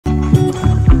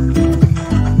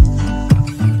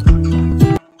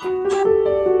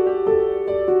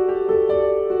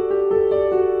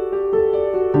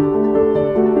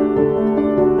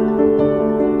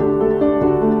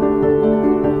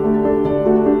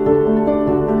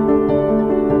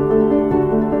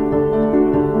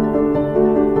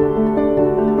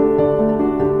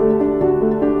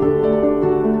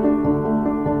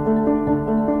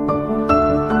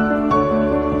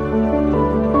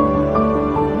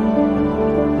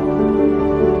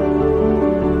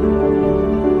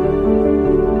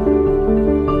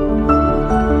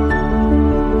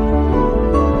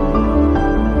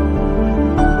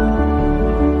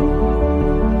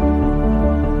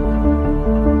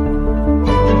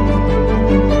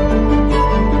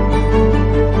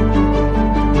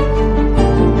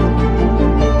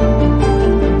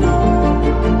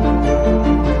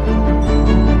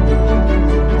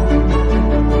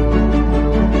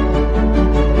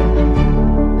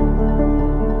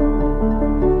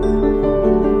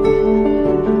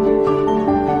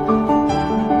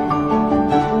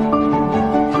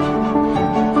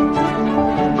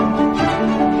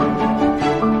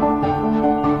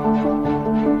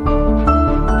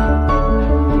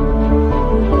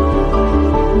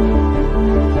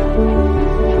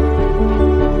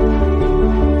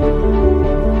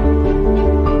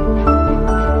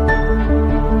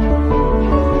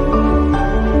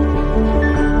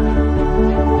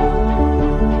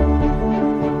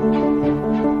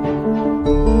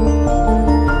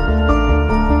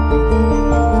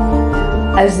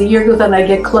as the year goes on, I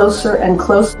get closer and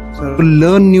closer. So to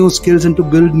learn new skills and to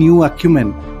build new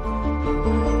acumen.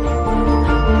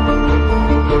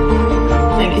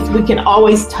 We can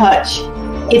always touch.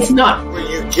 It's not. When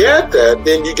you get that,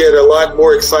 then you get a lot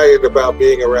more excited about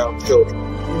being around children.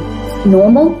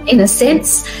 Normal, in a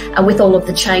sense, with all of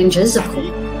the changes, of course.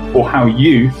 Or how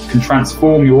you can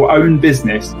transform your own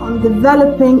business. On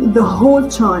developing the whole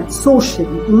child,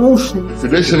 socially, emotionally.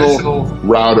 Traditional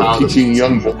route of teaching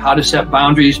young boys how to set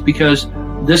boundaries, because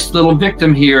this little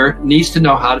victim here needs to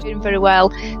know how to do very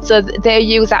well, so they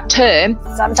use that term.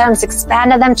 Sometimes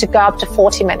expanded them to go up to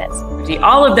 40 minutes.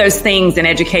 All of those things in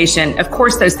education, of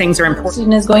course, those things are important.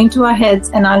 Student is going to our heads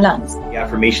and our lungs. The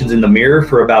affirmations in the mirror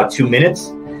for about 2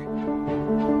 minutes.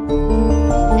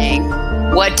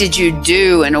 What did you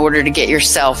do in order to get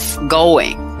yourself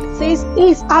going? This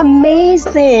is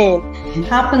amazing. It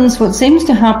happens, what seems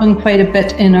to happen quite a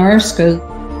bit in our school.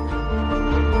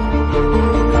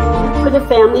 For the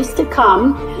families to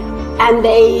come, and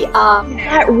they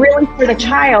not really for the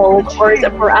child, or is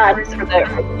it for us, for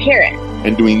the parent?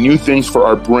 And doing new things for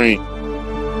our brain.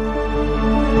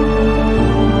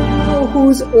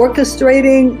 Who's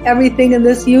orchestrating everything in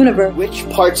this universe? Which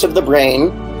parts of the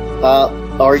brain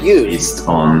are used? Based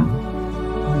on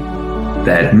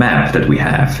that map that we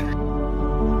have.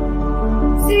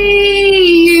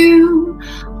 See you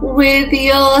with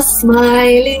your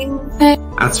smiling face.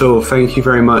 Atul, thank you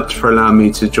very much for allowing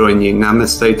me to join you.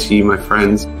 Namaste to you, my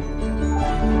friends.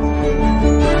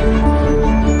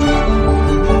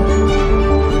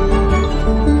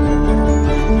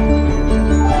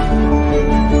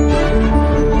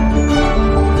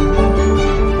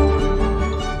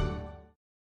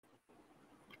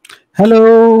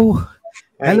 Hello.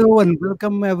 Hello and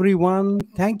welcome everyone.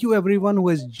 Thank you everyone who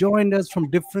has joined us from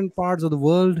different parts of the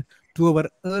world to our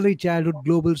Early Childhood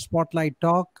Global Spotlight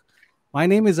Talk. My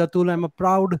name is Atul. I'm a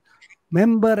proud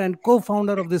member and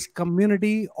co-founder of this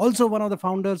community. Also one of the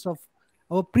founders of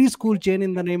our preschool chain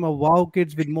in the name of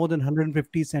WOWkids, with more than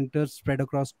 150 centers spread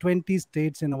across 20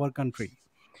 states in our country.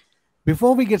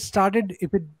 Before we get started,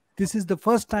 this is the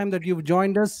first time that you've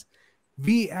joined us,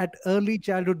 we at Early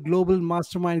Childhood Global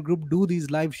Mastermind Group do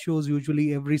these live shows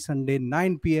usually every Sunday,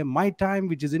 9 p.m. my time,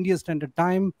 which is India Standard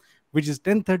Time, which is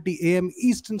 10:30 a.m.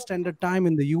 Eastern Standard Time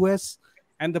in the US.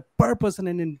 And the purpose and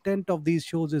intent of these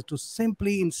shows is to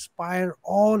simply inspire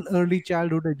all early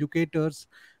childhood educators,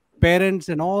 parents,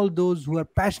 and all those who are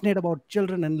passionate about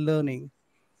children and learning.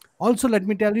 Also, let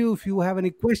me tell you, if you have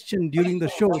any question during the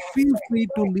show, feel free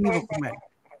to leave a comment.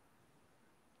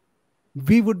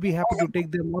 We would be happy to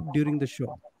take them up during the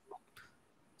show.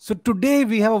 So today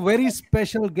we have a very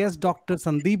special guest, Dr.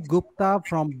 Sandip Gupta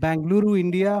from Bangalore,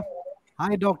 India.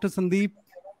 Hi, Dr. Sandip.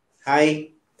 Hi,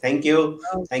 thank you.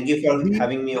 Thank you for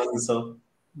having me on the show.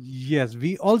 Yes,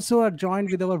 we also are joined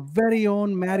with our very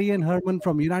own Marian Herman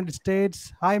from United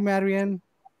States. Hi, Marian.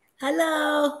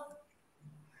 Hello.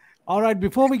 All right,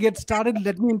 before we get started,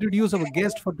 let me introduce our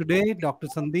guest for today, Dr.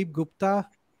 Sandip Gupta.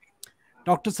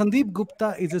 Dr. Sandip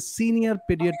Gupta is a senior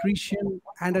pediatrician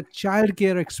and a child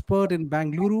care expert in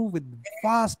Bangalore with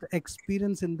vast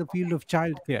experience in the field of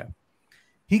child care.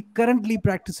 He currently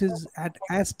practices at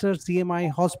Aster CMI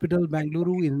Hospital,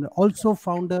 Bangalore, and also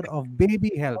founder of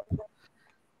Baby Help.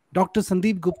 Dr.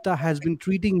 Sandip Gupta has been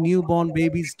treating newborn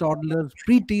babies, toddlers,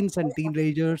 preteens, and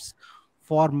teenagers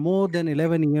for more than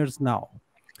 11 years now.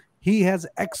 He has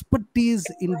expertise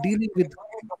in dealing with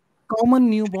common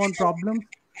newborn problems,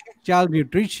 child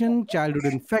nutrition, childhood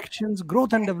infections,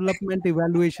 growth and development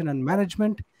evaluation and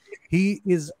management. He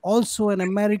is also an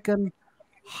American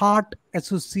Heart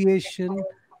Association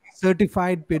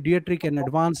certified pediatric and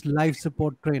advanced life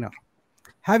support trainer.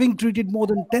 Having treated more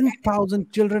than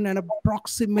 10,000 children and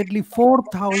approximately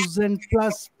 4,000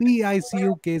 plus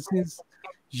PICU cases,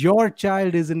 your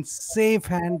child is in safe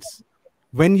hands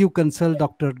when you consult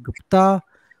Dr. Gupta.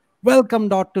 Welcome,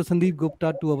 Dr. Sandip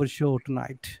Gupta, to our show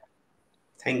tonight.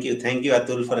 Thank you,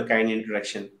 Atul, for a kind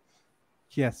introduction.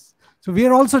 Yes. So we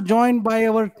are also joined by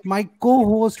my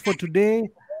co-host for today,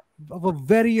 our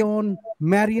very own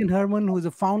Marian Herman, who is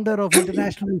a founder of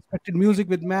International Respected Music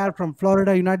with Mar from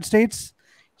Florida, United States.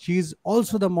 She is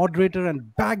also the moderator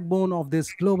and backbone of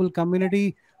this global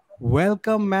community.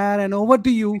 Welcome, Mar, and over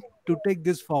to you to take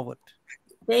this forward.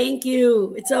 Thank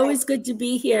you. It's always good to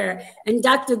be here. And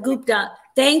Dr. Gupta,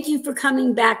 thank you for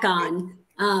coming back on.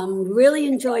 Really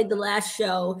enjoyed the last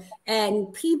show,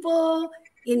 and people,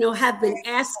 have been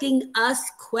asking us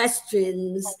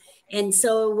questions. And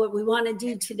so what we want to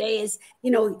do today is,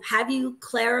 have you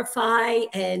clarify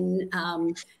and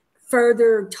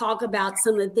further talk about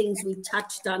some of the things we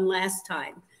touched on last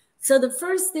time. So the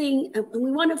first thing,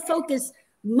 we want to focus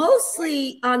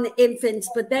mostly on the infants,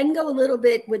 but then go a little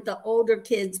bit with the older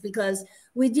kids because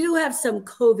we do have some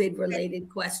COVID related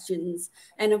questions.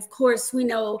 And of course, we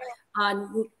know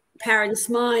on parents'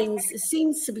 minds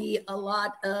seems to be a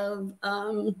lot of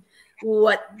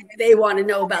what they want to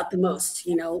know about the most,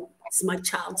 is my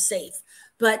child safe?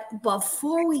 But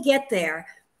before we get there,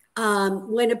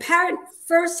 when a parent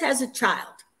first has a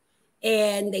child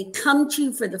and they come to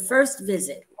you for the first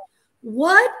visit,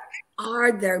 what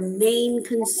are their main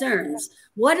concerns?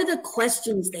 What are the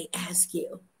questions they ask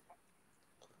you?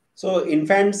 So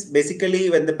infants, basically,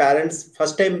 when the parents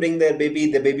first time bring their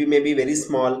baby, the baby may be very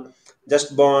small,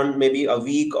 just born, maybe a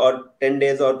week or 10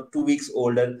 days or 2 weeks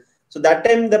older. So that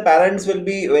time the parents will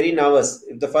be very nervous.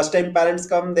 If the first time parents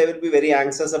come, they will be very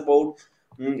anxious about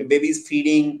baby's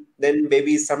feeding. Then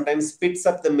baby sometimes spits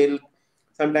up the milk.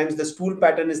 Sometimes the stool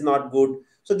pattern is not good.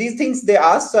 So these things they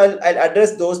ask. So I'll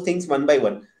address those things one by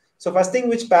one. So first thing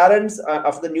which parents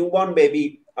of the newborn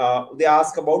baby, they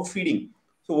ask about feeding.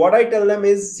 So what I tell them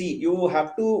is, see, you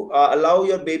have to allow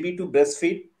your baby to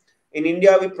breastfeed. In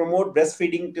India, we promote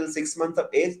breastfeeding till 6 months of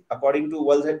age. According to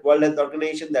World Health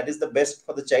Organization, that is the best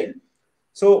for the child.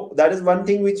 So that is one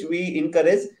thing which we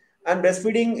encourage. And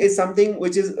breastfeeding is something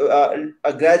which is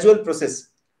a gradual process.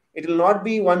 It will not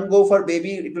be one go for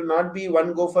baby. It will not be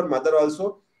one go for mother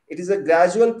also. It is a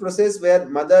gradual process where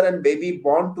mother and baby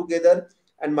bond together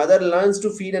and mother learns to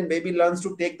feed and baby learns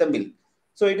to take the milk.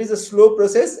 So it is a slow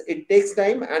process. It takes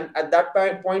time. And at that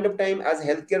point of time, as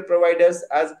healthcare providers,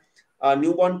 as a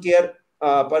newborn care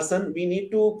person, we need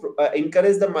to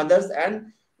encourage the mothers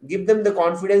and give them the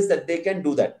confidence that they can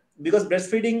do that. Because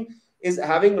breastfeeding is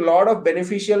having a lot of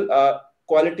beneficial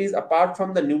qualities apart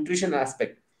from the nutrition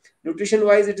aspect. Nutrition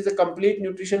wise, it is a complete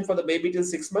nutrition for the baby till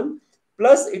 6 months.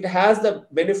 Plus, it has the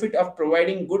benefit of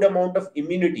providing good amount of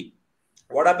immunity.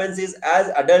 What happens is, as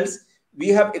adults, we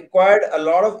have acquired a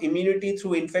lot of immunity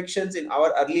through infections in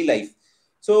our early life.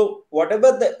 So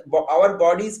whatever our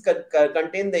bodies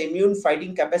contain the immune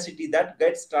fighting capacity, that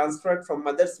gets transferred from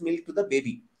mother's milk to the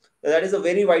baby. So that is a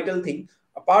very vital thing.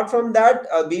 Apart from that,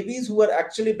 babies who are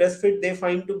actually breastfed, they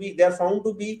are found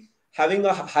to be having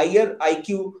a higher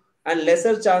IQ and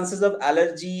lesser chances of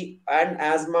allergy and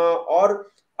asthma or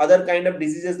other kind of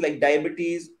diseases like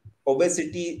diabetes,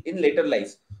 obesity in later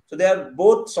life. So they are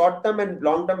both short-term and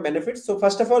long-term benefits. So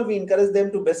first of all, we encourage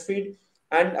them to breastfeed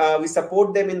and we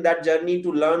support them in that journey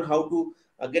to learn how to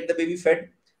get the baby fed.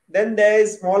 Then there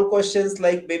is small questions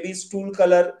like baby stool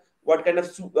color, what kind of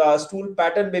stool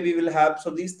pattern baby will have. So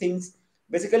these things,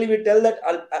 basically we tell that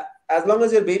as long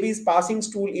as your baby is passing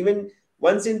stool even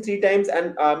once in 3 times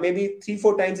and maybe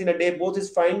 3-4 times in a day, both is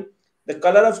fine. The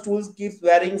color of stools keeps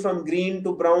varying from green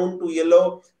to brown to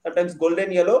yellow, sometimes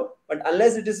golden yellow, but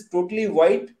unless it is totally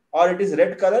white or it is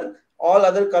red color, all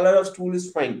other color of stool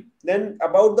is fine. Then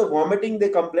about the vomiting, they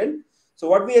complain. So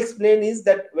what we explain is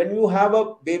that when you have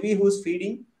a baby who's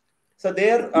feeding, so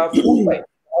their food pipe,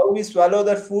 how we swallow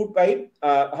the food pipe,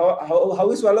 how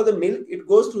we swallow the milk, it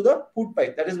goes through the food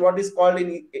pipe. That is what is called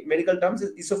in medical terms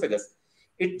is esophagus.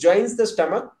 It joins the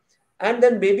stomach. And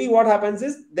then baby, what happens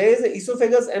is there is a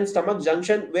esophagus and stomach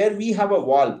junction where we have a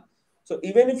valve. So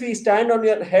even if you stand on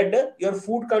your head, your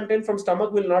food content from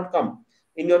stomach will not come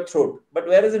in your throat. But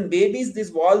whereas in babies, these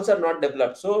valves are not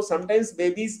developed. So sometimes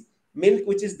babies' milk,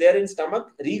 which is there in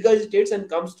stomach, regurgitates and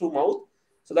comes through mouth.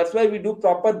 So that's why we do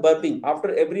proper burping.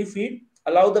 After every feed,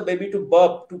 allow the baby to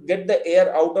burp to get the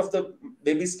air out of the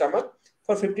baby's stomach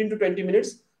for 15 to 20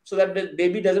 minutes so that the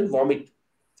baby doesn't vomit.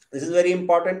 This is very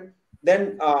important.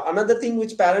 Then another thing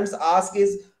which parents ask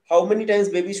is how many times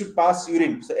baby should pass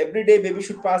urine. So every day baby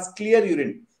should pass clear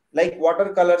urine, like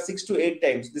watercolor 6 to 8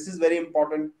 times. This is very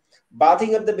important.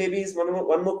 Bathing of the baby is one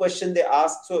more question they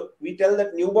ask. So we tell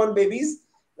that newborn babies,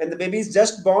 when the baby is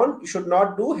just born, you should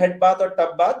not do head bath or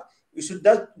tub bath. You should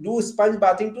just do sponge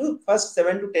bathing to first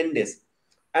 7 to 10 days.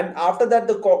 And after that,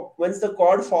 once the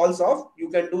cord falls off, you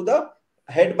can do the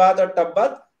head bath or tub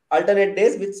bath alternate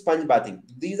days with sponge bathing.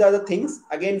 These are the things.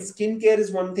 Again, skincare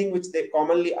is one thing which they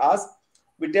commonly ask.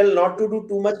 We tell not to do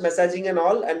too much massaging and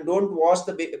all, and don't wash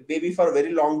the baby for a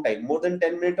very long time. More than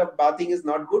 10 minutes of bathing is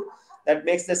not good. That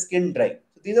makes the skin dry.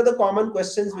 So these are the common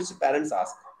questions which parents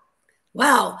ask.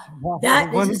 Wow,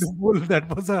 that wonderful.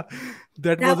 That was a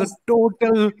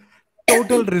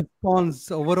total response,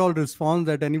 overall response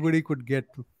that anybody could get.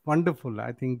 Wonderful.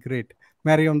 I think great.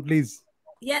 Marion, please.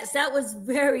 Yes, that was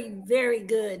very, very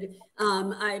good.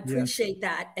 I appreciate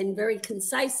that, and very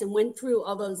concise, and went through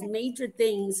all those major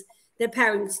things that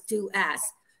parents do ask.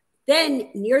 Then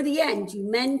near the end, you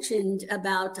mentioned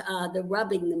about the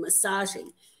rubbing, the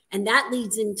massaging, and that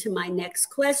leads into my next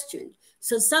question,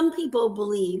 So some people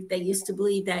believe, they used to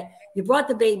believe that you brought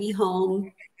the baby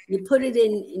home, you put it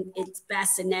in its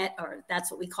bassinet, or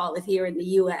that's what we call it here in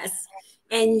the US,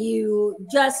 and you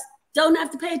just don't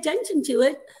have to pay attention to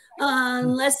it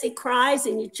unless it cries,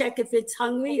 and you check if it's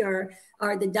hungry or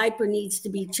the diaper needs to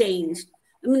be changed.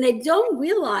 I mean, they don't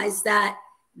realize that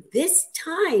this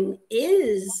time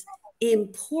is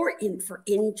important for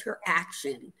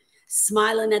interaction.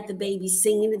 Smiling at the baby,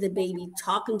 singing to the baby,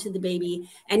 talking to the baby.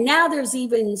 And now there's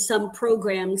even some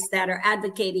programs that are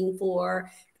advocating for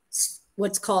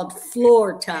what's called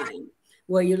floor time,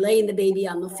 where you're laying the baby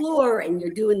on the floor and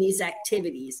you're doing these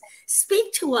activities.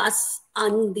 Speak to us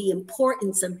on the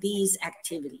importance of these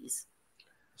activities.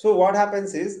 So what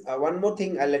happens is, one more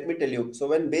thing, let me tell you. So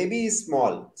when baby is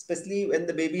small, especially when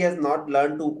the baby has not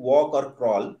learned to walk or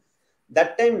crawl,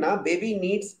 that time now baby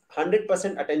needs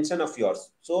 100% attention of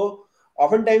yours. So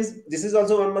oftentimes, this is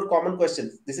also one more common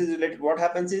question. This is related. What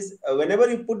happens is, whenever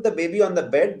you put the baby on the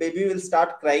bed, baby will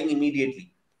start crying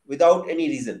immediately without any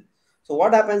reason. So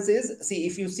what happens is, see,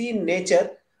 if you see in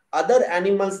nature, other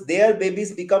animals, their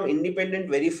babies become independent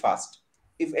very fast.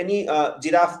 If any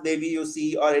giraffe baby you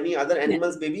see, or any other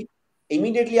animal's baby,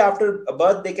 immediately after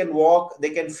birth, they can walk, they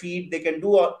can feed, they can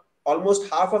do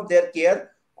almost half of their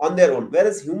care on their own.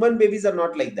 Whereas human babies are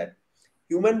not like that.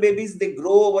 Human babies, they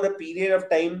grow over a period of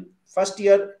time. First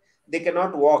year, they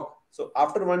cannot walk. So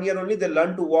after 1 year only, they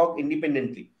learn to walk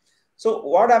independently. So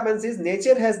what happens is,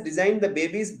 nature has designed the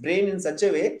baby's brain in such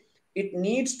a way, it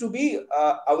needs to be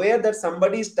aware that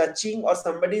somebody is touching or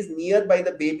somebody is nearby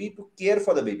the baby to care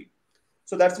for the baby.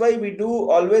 So that's why we do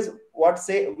always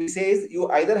we say is, you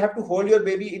either have to hold your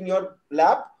baby in your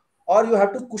lap, or you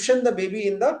have to cushion the baby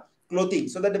in the clothing,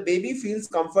 so that the baby feels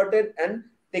comforted and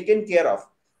taken care of.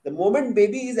 The moment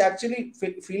baby is actually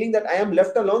feeling that I am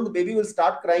left alone, the baby will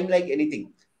start crying like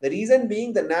anything. The reason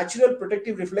being, the natural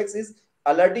protective reflex is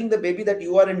alerting the baby that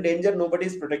you are in danger, nobody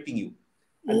is protecting you.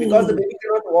 And because the baby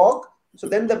cannot walk, so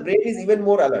then the brain is even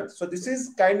more alert. So this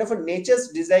is kind of a nature's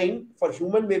design for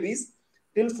human babies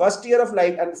till first year of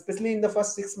life, and especially in the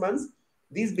first 6 months.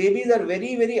 These babies are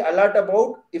very, very alert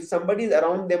about if somebody is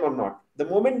around them or not. The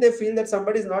moment they feel that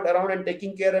somebody is not around and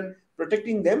taking care and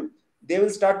protecting them, they will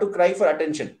start to cry for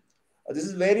attention. This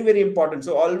is very, very important.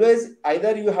 So always,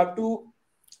 either you have to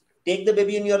take the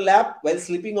baby in your lap while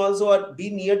sleeping also, or be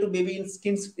near to baby in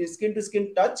skin to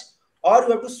skin touch, or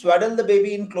you have to swaddle the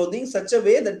baby in clothing such a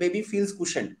way that baby feels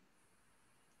cushioned.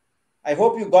 I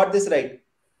hope you got this right.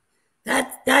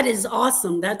 That is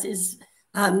awesome. That is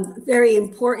very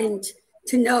important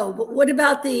to know. But what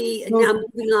about now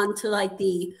moving on to like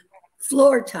the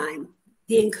floor time,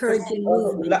 the encouraging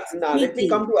movement? Now let me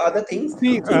come to other things.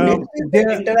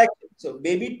 Interaction. So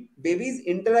baby's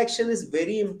interaction is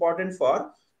very important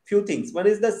for few things. One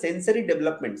is the sensory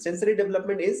development. Sensory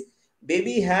development is,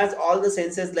 baby has all the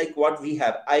senses like what we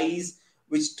have. Eyes,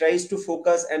 which tries to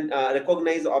focus and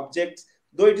recognize objects,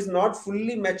 though it is not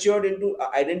fully matured into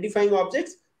identifying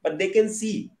objects, but they can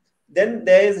see. Then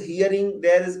there is hearing,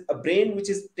 there is a brain which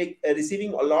is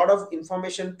receiving a lot of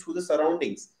information through the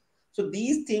surroundings. So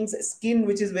these things, skin,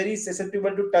 which is very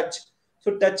susceptible to touch.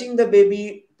 So touching the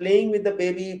baby, playing with the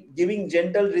baby, giving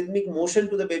gentle rhythmic motion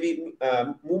to the baby,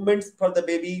 movements for the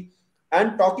baby,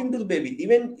 and talking to the baby.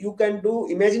 Even you can do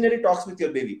imaginary talks with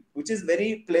your baby, which is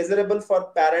very pleasurable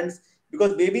for parents,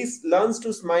 because babies learns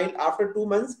to smile after 2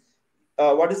 months.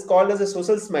 What is called as a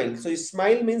social smile. So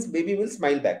smile means baby will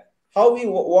smile back. How we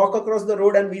walk across the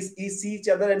road and we see each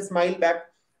other and smile back.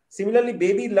 Similarly,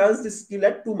 baby learns this skill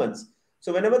at 2 months.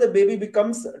 So whenever the baby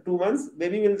becomes 2 months,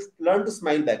 baby will learn to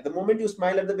smile back. The moment you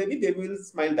smile at the baby will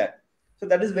smile back. So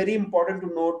that is very important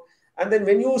to note. And then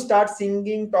when you start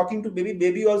singing, talking to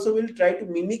baby also will try to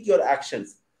mimic your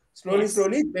actions.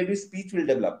 Slowly, baby's speech will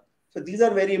develop. So these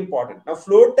are very important. Now,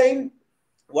 floor time,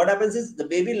 what happens is, the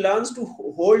baby learns to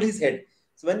hold his head.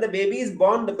 So when the baby is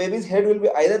born, the baby's head will be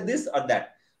either this or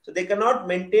that. So they cannot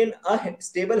maintain a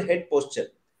stable head posture.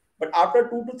 But after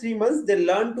 2 to 3 months, they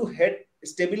learn to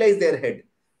stabilize their head.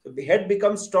 So the head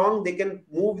becomes strong, they can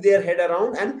move their head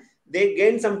around and they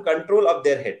gain some control of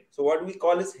their head. So what we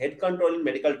call is head control in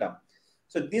medical term.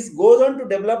 So this goes on to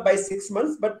develop by 6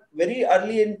 months, but very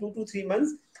early in 2 to 3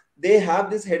 months, they have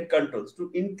this head controls.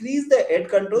 To increase the head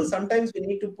control, sometimes we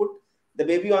need to put the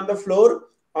baby on the floor,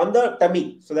 on the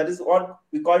tummy. So that is what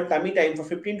we call tummy time for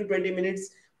 15 to 20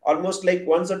 minutes, almost like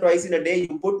once or twice in a day.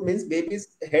 You put means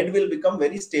baby's head will become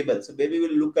very stable. So baby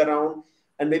will look around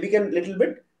and baby can little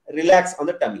bit relax on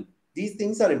the tummy. These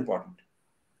things are important.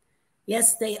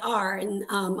 Yes, they are. And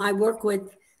I work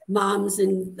with moms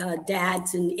and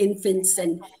dads and infants,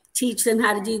 and teach them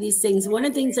how to do these things. One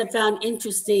of the things I found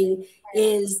interesting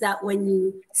is that when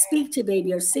you speak to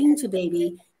baby or sing to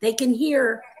baby, they can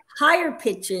hear higher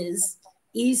pitches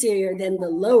easier than the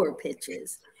lower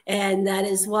pitches. And that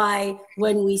is why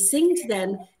when we sing to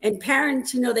them, and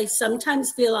parents, they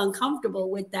sometimes feel uncomfortable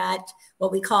with that,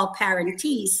 what we call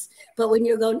parentese. But when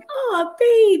you're going, oh,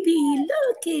 baby,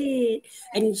 look it,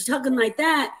 and you're talking like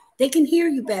that, they can hear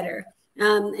you better.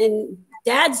 And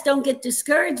dads don't get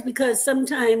discouraged because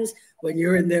sometimes when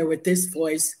you're in there with this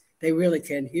voice, they really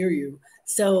can't hear you.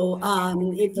 So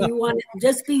if you want to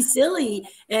just be silly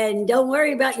and don't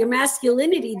worry about your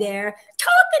masculinity there,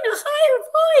 talk in a higher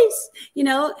voice,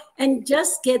 and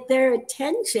just get their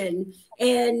attention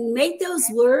and make those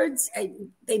words.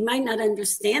 They might not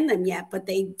understand them yet, but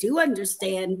they do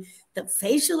understand the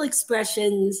facial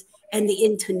expressions and the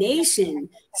intonation.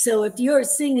 So if you're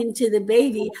singing to the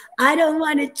baby, I don't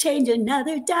want to change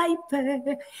another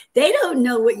diaper, they don't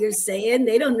know what you're saying.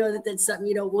 They don't know that that's something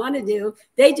you don't want to do.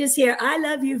 They just hear, I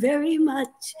love you very much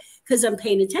because I'm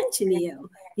paying attention to you,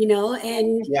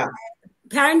 and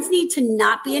parents need to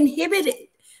not be inhibited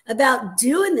about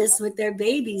doing this with their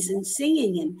babies and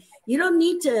singing. And you don't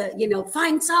need to,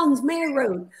 find songs Mayor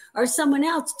wrote or someone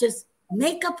else. Just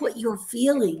make up what you're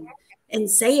feeling and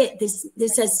say it.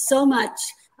 This has so much.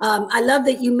 I love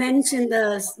that you mentioned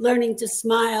the learning to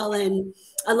smile, and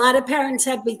a lot of parents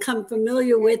have become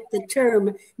familiar with the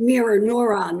term mirror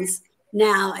neurons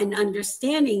now and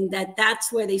understanding that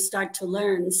that's where they start to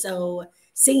learn. So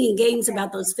singing games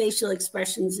about those facial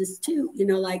expressions is too,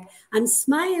 like I'm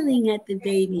smiling at the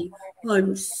baby,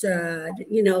 I'm sad,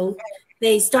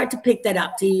 they start to pick that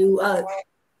up. Do you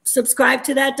subscribe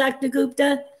to that, Dr.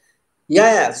 Gupta?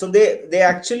 Yeah. So they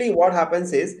actually, what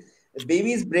happens is the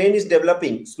baby's brain is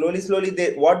developing slowly.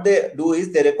 What they do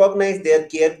is they recognize their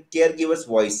caregiver's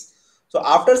voice. So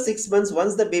after 6 months,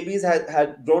 once the babies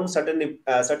had grown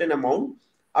certain amount,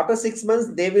 after 6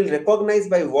 months, they will recognize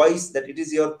by voice that it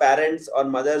is your parents or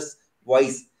mother's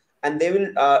voice, and they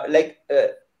will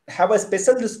have a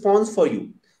special response for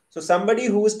you. So somebody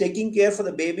who is taking care for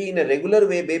the baby in a regular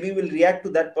way, baby will react to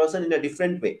that person in a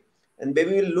different way, and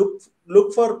baby will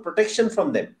look for protection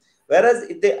from them. Whereas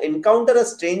if they encounter a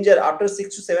stranger after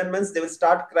 6 to 7 months, they will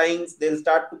start crying, they will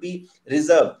start to be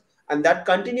reserved, and that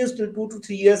continues till 2 to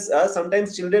 3 years.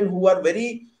 Sometimes children who are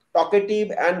very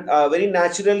talkative and very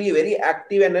naturally very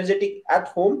active, energetic at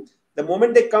home, the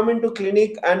moment they come into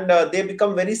clinic and they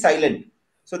become very silent.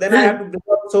 So then I have to bring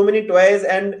up so many toys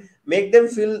and make them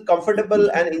feel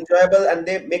comfortable and enjoyable, and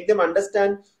they make them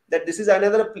understand that this is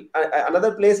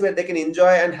another place where they can enjoy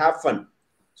and have fun.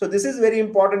 So this is very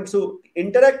important. So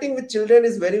interacting with children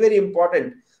is very, very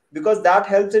important, because that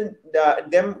helps in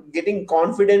them getting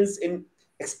confidence in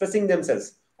expressing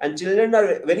themselves. And children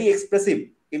are very expressive.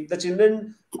 If the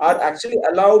children are actually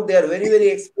allowed, they are very, very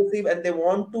expressive, and they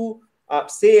want to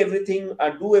say everything,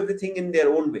 do everything in their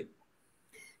own way.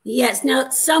 Yes. Now,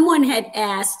 someone had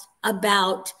asked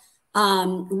about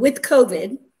with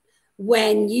COVID,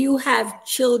 when you have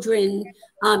children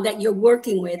that you're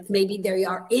working with, maybe they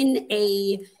are in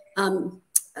a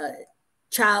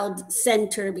child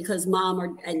center because mom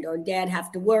or dad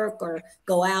have to work or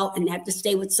go out and have to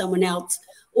stay with someone else,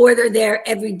 or they're there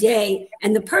every day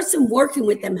and the person working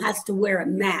with them has to wear a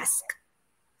mask.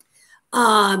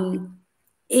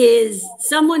 Is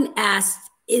someone asked,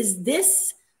 is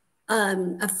this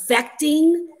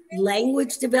affecting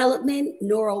language development,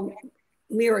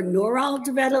 mirror neural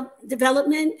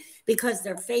development, because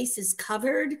their face is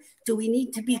covered? Do we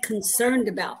need to be concerned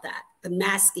about that, the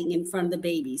masking in front of the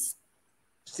babies?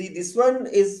 See, this one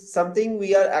is something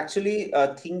we are actually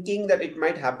thinking that it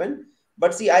might happen.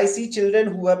 But see, I see children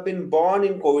who have been born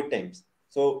in COVID times.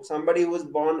 So somebody who was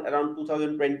born around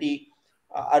 2020,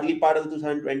 early part of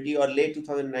 2020 or late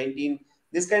 2019,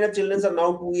 this kind of children are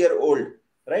now 2 years old,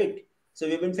 right? So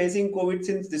we've been facing COVID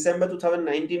since December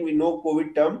 2019. We know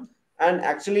COVID term. And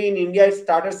actually in India, it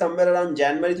started somewhere around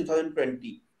January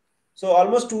 2020. So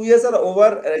almost 2 years are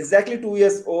over, exactly 2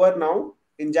 years over now.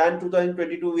 In Jan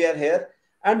 2022, we are here.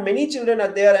 And many children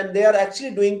are there and they are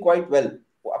actually doing quite well.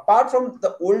 Apart from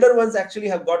the older ones actually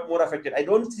have got more affected. I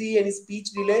don't see any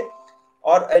speech delay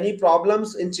or any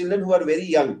problems in children who are very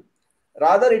young.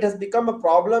 Rather, it has become a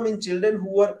problem in children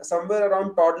who are somewhere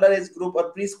around toddler age group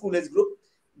or preschool age group.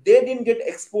 They didn't get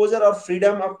exposure or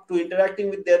freedom to interacting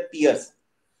with their peers.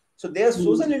 So their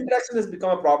social interaction has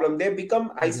become a problem. They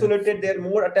become isolated. They're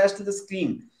more attached to the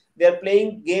screen. They're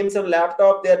playing games on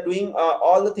laptop. They're doing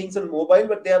all the things on mobile,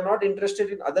 but they are not interested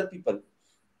in other people,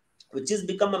 which has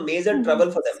become a major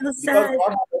trouble for them. So because what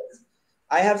happens,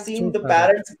 I have seen the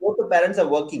parents, both the parents are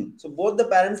working. So both the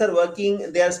parents are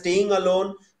working. They are staying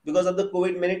alone. because of the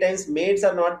COVID. Many times maids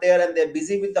are not there and they're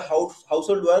busy with the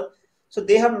household work. So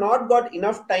they have not got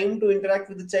enough time to interact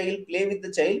with the child, play with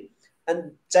the child.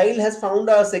 And child has found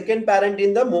a second parent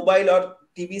in the mobile or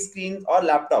TV screen or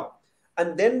laptop.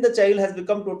 And then the child has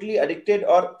become totally addicted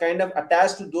or kind of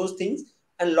attached to those things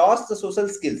and lost the social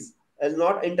skills, as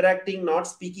not interacting, not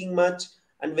speaking much,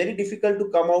 and very difficult to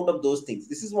come out of those things.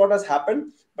 This is what has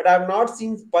happened. But I have not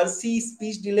seen per se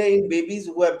speech delay in babies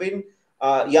who have been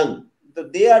young.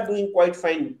 They are doing quite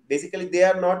fine. Basically, they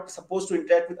are not supposed to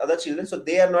interact with other children, so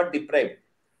they are not deprived.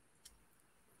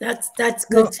 That's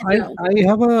good to know. I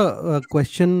have a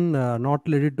question not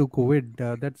related to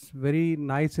COVID. That's very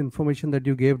nice information that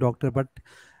you gave, doctor. But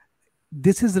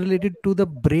this is related to the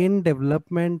brain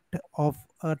development of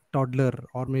a toddler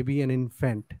or maybe an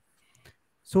infant.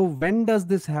 So when does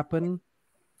this happen?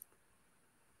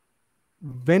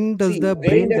 When does the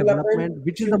brain development,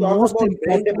 which is the most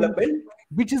important,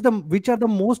 which are the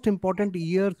most important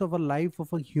years of a life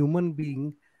of a human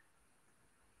being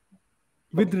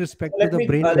with respect to the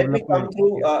brain development? Let me come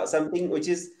through something which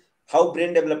is how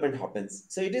brain development happens.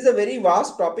 So it is a very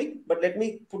vast topic, but let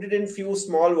me put it in few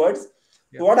small words.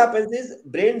 So what happens is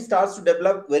brain starts to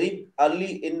develop very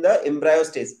early in the embryo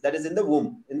stage, that is in the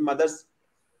womb, in mother's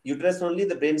uterus only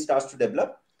the brain starts to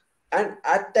develop. And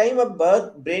at time of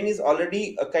birth, brain is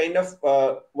already a kind of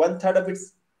 1/3 of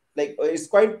its, like it's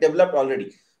quite developed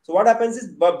already. So what happens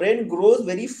is brain grows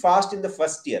very fast in the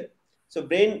first year. So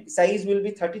brain size will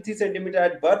be 33 centimeter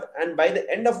at birth, and by the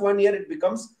end of 1 year, it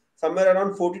becomes somewhere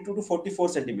around 42 to 44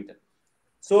 centimeter.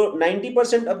 So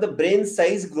 90% of the brain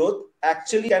size growth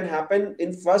actually can happen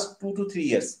in first 2 to 3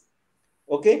 years.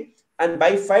 Okay, and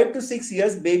by 5 to 6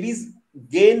 years, babies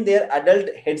gain their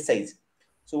adult head size.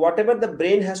 So whatever the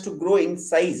brain has to grow in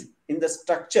size, in the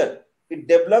structure, it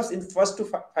develops in first to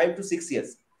 5 to 6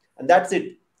 years, and that's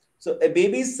it. So a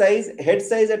baby's size, head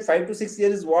size at 5 to 6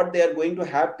 years is what they are going to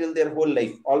have till their whole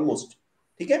life, almost.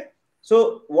 Okay?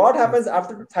 So what happens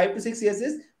after 5 to 6 years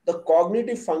is the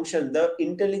cognitive function, the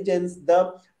intelligence,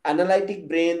 the analytic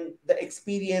brain, the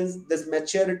experience, this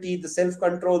maturity, the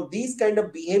self-control, these kind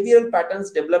of behavioral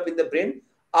patterns develop in the brain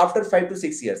after 5 to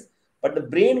 6 years. But the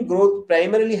brain growth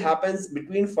primarily happens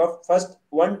between first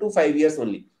 1 to 5 years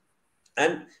only.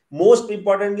 And most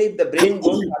importantly, the brain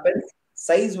growth happens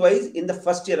size-wise in the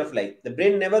first year of life. The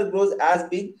brain never grows as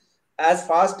big, as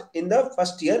fast in the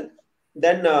first year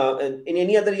than in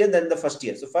any other year than the first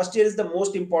year. So first year is the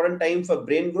most important time for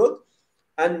brain growth,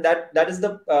 and that is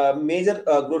the major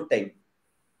growth time.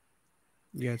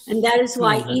 Yes. And that is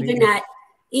why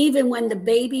even when the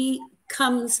baby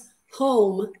comes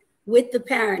home with the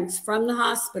parents from the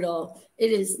hospital,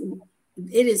 it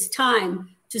is time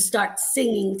to start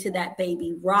singing to that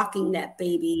baby, rocking that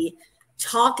baby,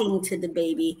 talking to the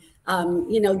baby,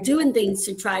 doing things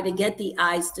to try to get the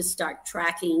eyes to start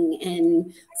tracking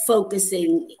and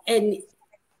focusing. And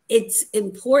it's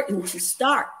important to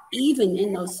start even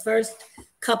in those first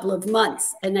couple of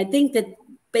months. And I think that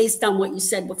based on what you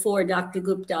said before, Dr.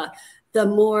 Gupta, the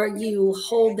more you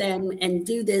hold them and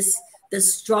do this, the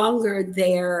stronger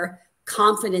their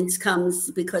confidence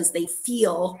comes, because they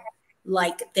feel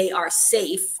like they are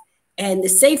safe. And the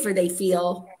safer they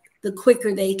feel, the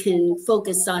quicker they can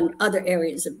focus on other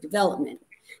areas of development.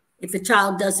 If a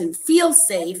child doesn't feel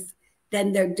safe,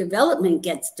 then their development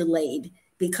gets delayed,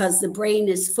 because the brain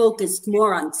is focused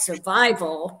more on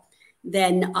survival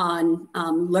than on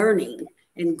learning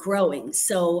and growing.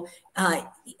 So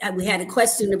we had a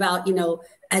question about,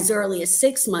 as early as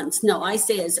 6 months. No, I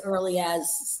say as early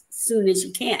as soon as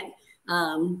you can,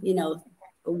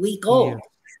 a week old,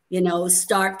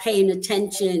 start paying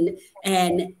attention.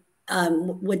 And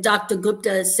what Dr.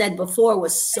 Gupta said before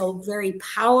was so very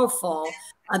powerful,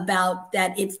 about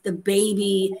that if the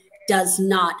baby does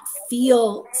not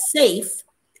feel safe,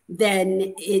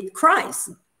 then it cries.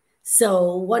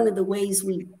 So one of the ways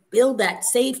we build that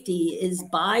safety is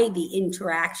by the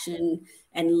interaction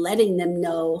and letting them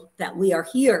know that we are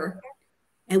here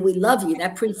and we love you.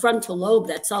 That prefrontal lobe,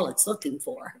 that's all it's looking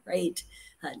for, right?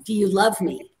 Do you love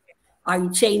me? Are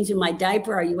you changing my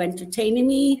diaper? Are you entertaining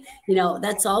me?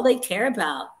 That's all they care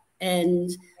about.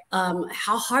 And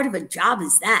how hard of a job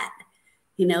is that?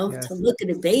 Yes. To look at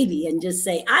a baby and just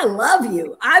say, I love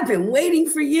you. I've been waiting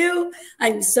for you.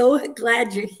 I'm so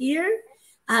glad you're here.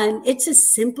 And it's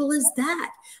as simple as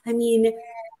that. I mean,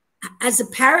 as a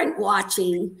parent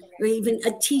watching, or even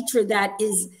a teacher that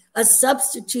is a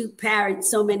substitute parent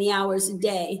so many hours a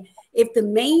day, if the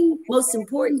most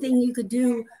important thing you could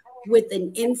do with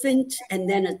an infant and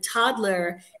then a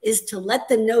toddler is to let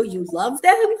them know you love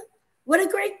them, what a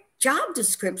great job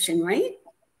description, right?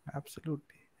 Absolutely.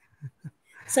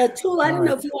 So, Tool, I don't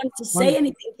know if you wanted to say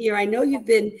anything here. I know you've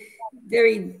been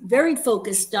very, very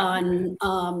focused on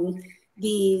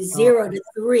the 0 to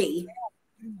 3.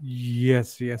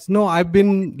 Yes. No, I've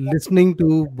been listening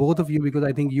to both of you because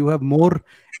I think you have more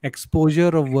exposure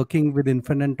of working with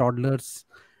infant and toddlers.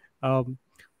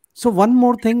 So one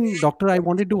more thing, doctor, I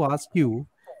wanted to ask you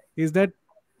is that,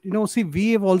 see,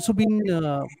 we have also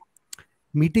been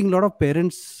meeting a lot of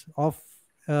parents of,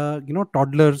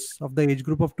 toddlers of the age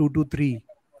group of 2 to 3.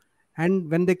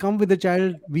 And when they come with a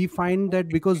child, we find that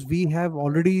because we have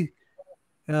already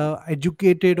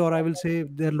educated, or I will say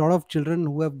there are a lot of children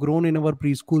who have grown in our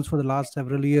preschools for the last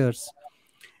several years,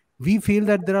 we feel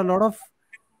that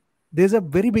there's a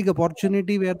very big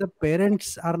opportunity where the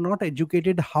parents are not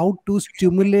educated how to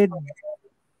stimulate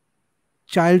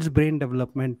child's brain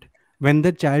development when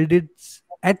the child is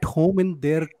at home in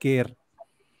their care,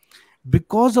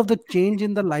 because of the change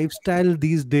in the lifestyle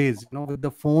these days, with the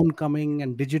phone coming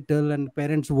and digital and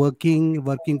parents working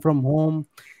from home.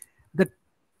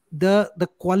 The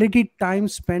quality time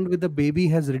spent with the baby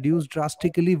has reduced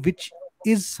drastically, which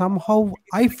is somehow,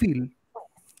 I feel,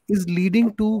 is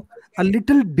leading to a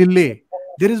little delay.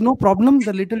 There is no problem,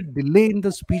 the little delay in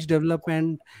the speech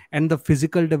development and the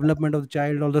physical development of the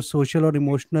child, or the social or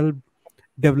emotional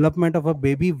development of a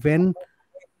baby, when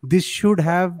this should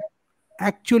have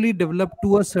actually developed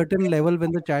to a certain level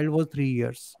when the child was 3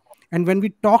 years. And when we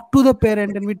talk to the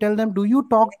parent and we tell them, do you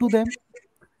talk to them,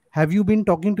 have you been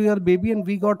talking to your baby, and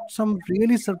we got some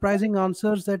really surprising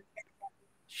answers that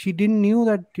she didn't knew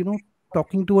that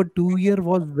talking to a 2-year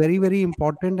was very, very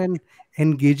important, and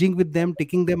engaging with them,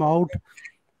 taking them out,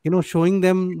 showing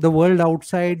them the world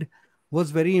outside was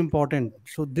very important.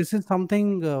 So this is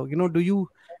something, do you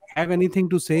have anything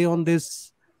to say on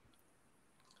this?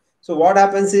 So what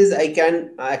happens is I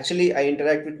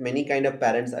interact with many kind of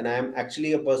parents, and I am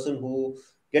actually a person who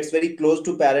gets very close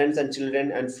to parents and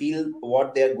children and feel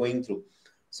what they are going through.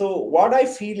 So what I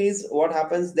feel is what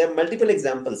happens, there are multiple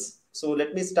examples. So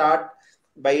let me start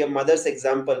by a mother's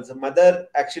example. The mother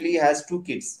actually has 2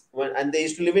 kids, and they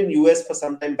used to live in US for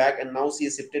some time back, and now she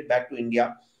is shifted back to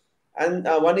India. And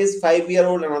one is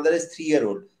 5-year-old, another is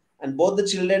 3-year-old, and both the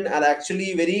children are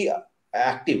actually very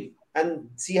active. And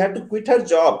she had to quit her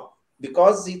job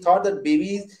because she thought that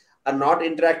babies are not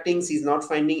interacting. She's not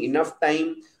finding enough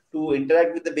time to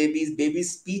interact with the babies.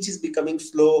 Baby's speech is becoming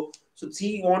slow. So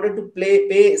she wanted to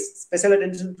pay special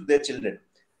attention to their children.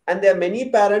 And there are many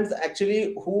parents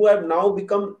actually who have now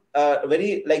become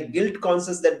very guilt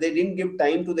conscious that they didn't give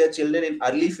time to their children in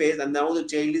early phase, and now the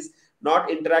child is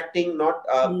not interacting, not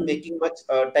making much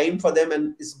time for them,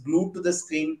 and is glued to the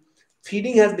screen.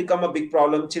 Feeding has become a big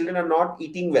problem. Children are not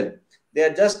eating well. They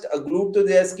are just glued to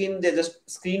their skin. They just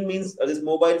screen means this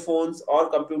mobile phones or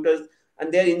computers,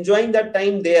 and they are enjoying that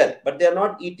time there, but they are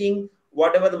not eating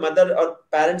whatever the mother or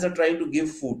parents are trying to give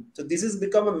food. So this has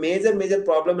become a major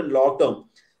problem in lockdown.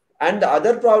 And the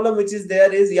other problem which is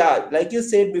there is, like you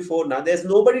said before, now there's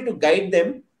nobody to guide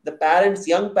them. The parents,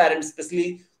 young parents,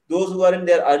 especially those who are in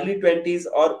their early 20s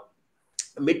or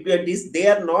mid 20s, they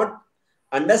are not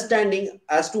understanding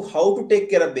as to how to take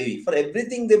care of baby. For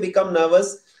everything they become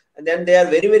nervous, and then they are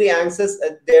very, very anxious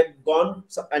that they have gone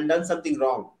and done something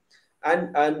wrong.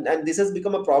 And this has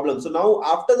become a problem. So now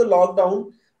after the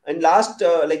lockdown and last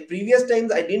previous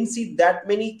times, I didn't see that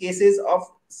many cases of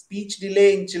speech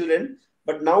delay in children.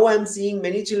 But now I'm seeing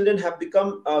many children have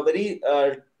become very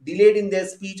delayed in their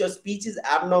speech, or speech is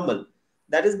abnormal.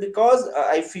 That is because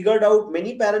I figured out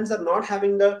many parents are not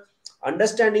having the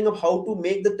understanding of how to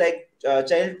make the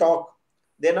child talk.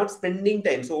 They're not spending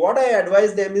time. So what I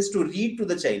advise them is to read to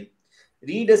the child.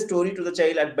 Read a story to the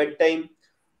child at bedtime.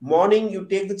 Morning, you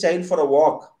take the child for a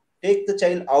walk. Take the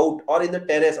child out, or in the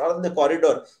terrace, or in the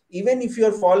corridor. Even if you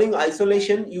are following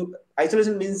isolation,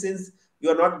 isolation means since you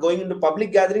are not going into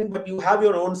public gathering, but you have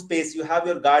your own space. You have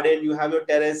your garden, you have your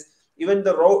terrace, even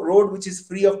the road which is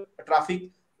free of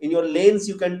traffic. In your lanes,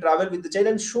 you can travel with the child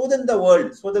and show them the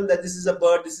world. Show them that this is a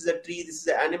bird, this is a tree, this is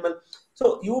an animal.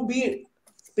 So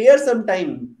spare some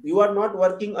time. You are not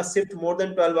working a shift more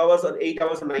than 12 hours or 8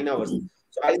 hours or 9 hours.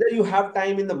 So either you have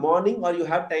time in the morning or you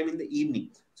have time in the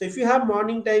evening. So if you have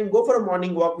morning time, go for a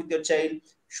morning walk with your child.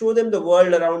 Show them the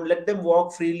world around. Let them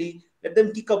walk freely. Let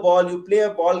them kick a ball. You play a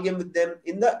ball game with them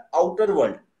in the outer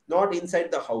world, not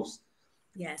inside the house.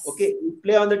 Yes. Okay. You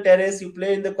play on the terrace. You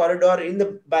play in the corridor, in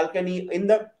the balcony, in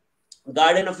the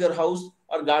garden of your house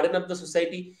or garden of the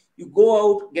society. You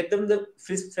go out, get them the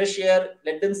fresh air.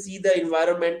 Let them see the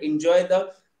environment. Enjoy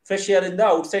the fresh air in the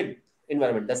outside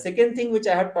environment. The second thing which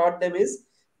I have taught them is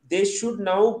they should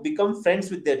now become friends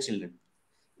with their children.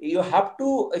 You have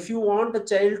to, if you want a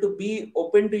child to be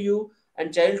open to you,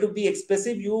 and child to be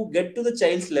expressive, you get to the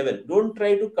child's level. Don't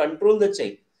try to control the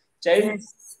child. Child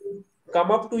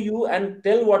come up to you and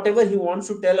tell whatever he wants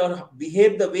to tell or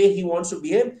behave the way he wants to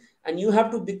behave, and you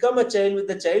have to become a child with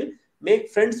the child, make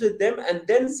friends with them, and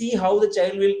then see how the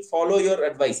child will follow your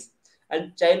advice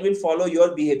and child will follow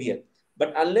your behavior.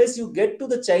 But unless you get to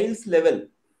the child's level,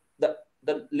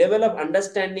 the level of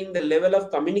understanding, the level of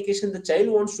communication the child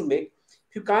wants to make,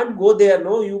 if you can't go there,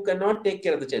 no, you cannot take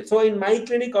care of the child. So in my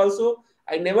clinic also,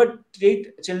 I never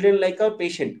treat children like a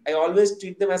patient. I always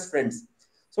treat them as friends.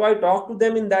 So I talk to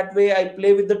them in that way. I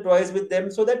play with the toys with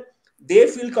them so that they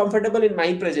feel comfortable in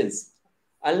my presence.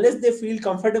 Unless they feel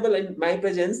comfortable in my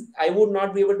presence, I would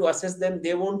not be able to assess them.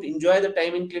 They won't enjoy the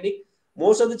time in clinic.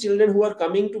 Most of the children who are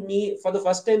coming to me for the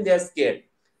first time, they are scared.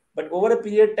 But over a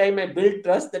period of time, I build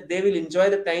trust that they will enjoy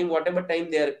the time, whatever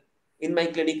time they are in my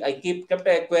clinic. I kept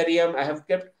an aquarium. I have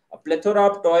kept a plethora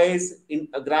of toys, in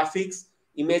graphics,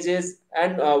 images,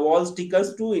 and wall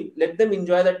stickers to let them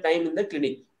enjoy the time in the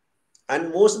clinic.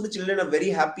 And most of the children are very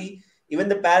happy. Even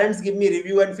the parents give me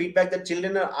review and feedback that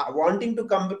children are wanting to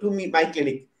come to my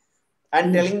clinic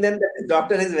and telling them that the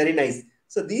doctor is very nice.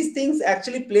 So these things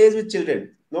actually plays with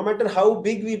children. No matter how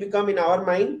big we become in our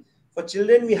mind, for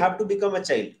children, we have to become a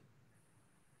child.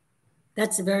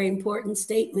 That's a very important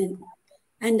statement.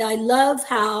 And I love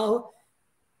how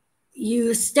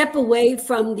you step away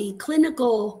from the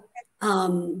clinical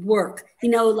work. You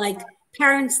know, like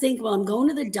parents think, well, I'm going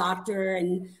to the doctor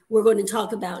and we're going to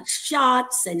talk about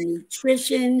shots and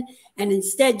nutrition. And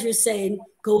instead you're saying,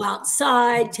 go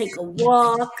outside, take a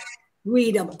walk,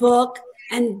 read a book.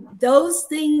 And those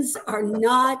things are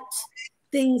not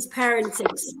things parents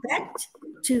expect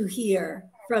to hear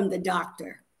from the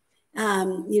doctor.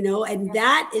 You know, and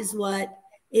that is what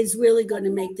is really going to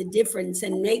make the difference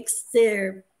and makes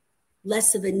there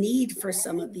less of a need for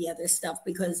some of the other stuff,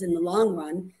 because in the long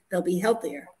run, they'll be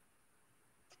healthier.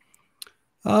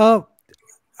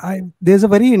 There's a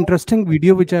very interesting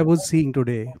video which I was seeing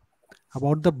today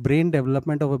about the brain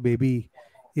development of a baby.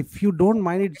 If you don't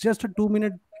mind, it's just a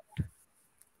 2-minute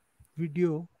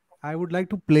video. I would like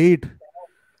to play it.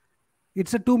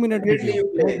 It's a 2-minute video.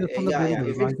 Yeah.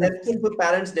 If it's helpful for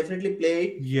parents, definitely play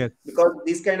it. Yes. Because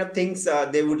these kind of things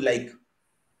they would like.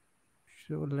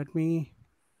 Sure, let me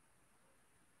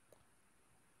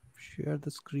share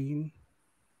the screen.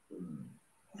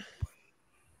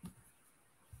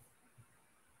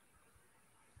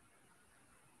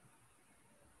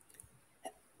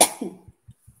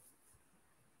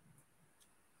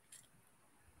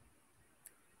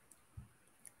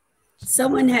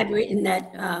 Someone had written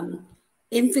that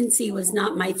infancy was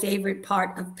not my favorite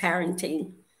part of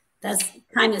parenting. That's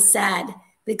kind of sad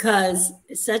because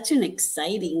it's such an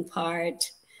exciting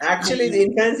part. Actually, the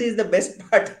infancy is the best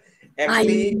part.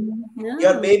 Actually,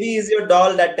 your baby is your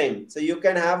doll that time. So you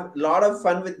can have a lot of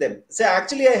fun with them. So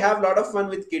actually, I have a lot of fun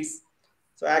with kids.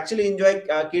 So I actually enjoy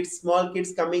kids, small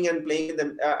kids coming and playing with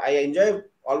them. I enjoy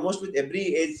almost with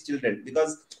every age children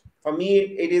because for me,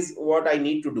 it is what I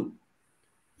need to do.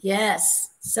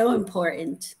 Yes, so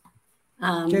important.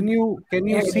 Can you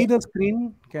see the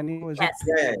screen? Can you? Yes.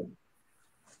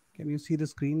 Can you see the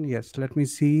screen? Yes. Let me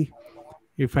see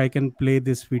if I can play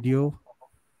this video.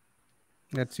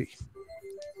 Let's see.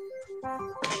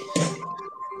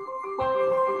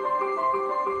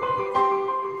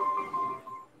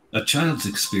 A child's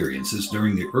experiences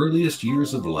during the earliest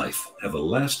years of life have a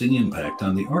lasting impact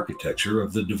on the architecture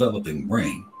of the developing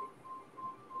brain.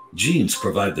 Genes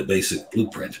provide the basic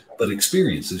blueprint, but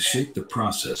experiences shape the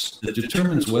process that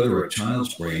determines whether a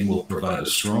child's brain will provide a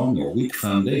strong or weak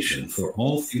foundation for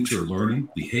all future learning,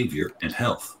 behavior, and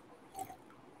health.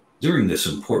 During this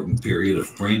important period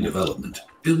of brain development,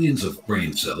 billions of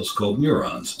brain cells called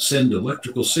neurons send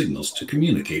electrical signals to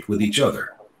communicate with each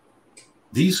other.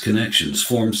 These connections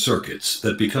form circuits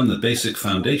that become the basic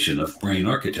foundation of brain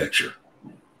architecture.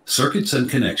 Circuits and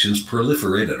connections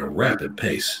proliferate at a rapid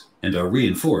pace and are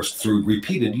reinforced through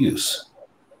repeated use.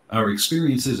 Our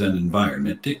experiences and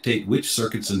environment dictate which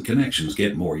circuits and connections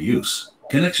get more use.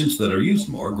 Connections that are used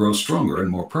more grow stronger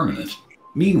and more permanent.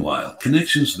 Meanwhile,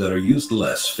 connections that are used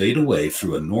less fade away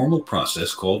through a normal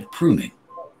process called pruning.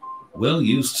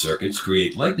 Well-used circuits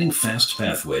create lightning-fast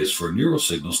pathways for neural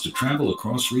signals to travel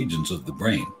across regions of the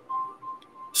brain.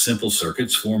 Simple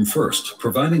circuits form first,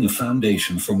 providing a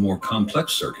foundation for more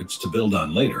complex circuits to build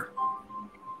on later.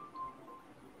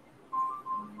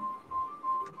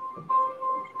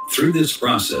 Through this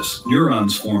process,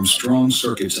 neurons form strong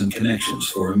circuits and connections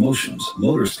for emotions,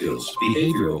 motor skills,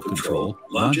 behavioral control,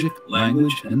 logic,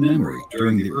 language, and memory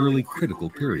during the early critical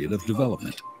period of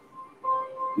development.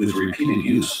 With repeated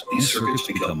use, these circuits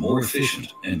become more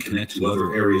efficient and connect to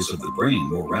other areas of the brain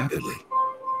more rapidly.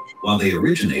 While they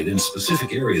originate in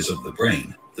specific areas of the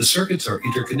brain, the circuits are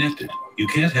interconnected. You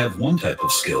can't have one type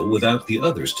of skill without the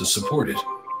others to support it.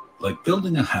 Like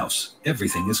building a house,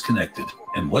 everything is connected,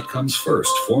 and what comes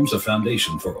first forms a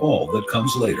foundation for all that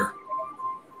comes later.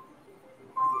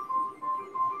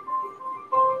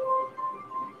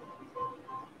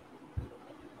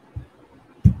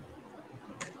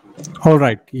 All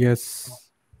right. Yes.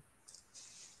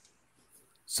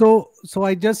 So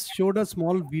I just showed a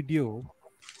small video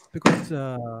because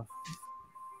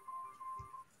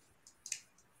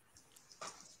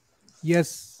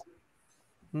yes,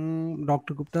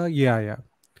 Dr. Gupta. Yeah.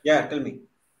 Tell me.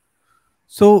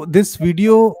 So this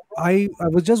video, I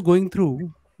was just going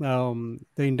through the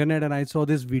internet and I saw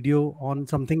this video on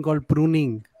something called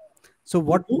pruning. So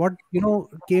what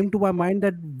came to my mind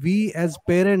that we as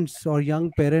parents or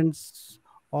young parents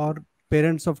or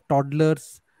parents of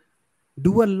toddlers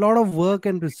do a lot of work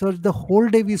and research. The whole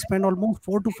day we spend almost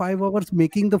 4 to 5 hours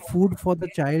making the food for the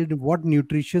child, what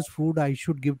nutritious food I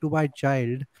should give to my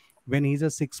child when he's a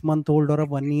 6-month-old or a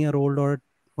 1-year-old or a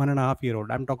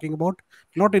 1.5-year-old. I'm talking about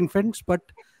not infants, but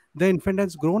the infant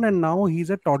has grown and now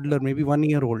he's a toddler, maybe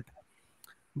 1-year-old.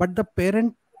 But the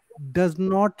parent does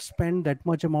not spend that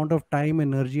much amount of time,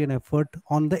 energy and effort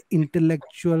on the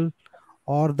intellectual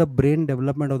or the brain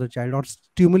development of the child or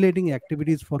stimulating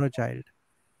activities for a child.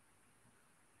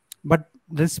 But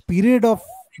this period of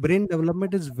brain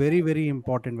development is very, very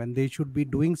important when they should be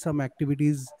doing some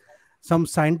activities, some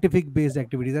scientific based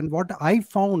activities. And what I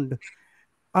found,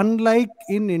 unlike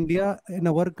in India, in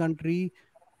our country,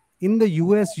 in the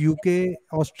US, UK,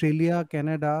 Australia,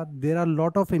 Canada, there are a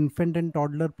lot of infant and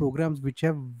toddler programs which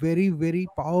have very, very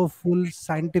powerful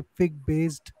scientific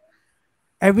based,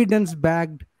 evidence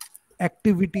backed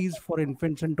activities for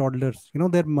infants and toddlers.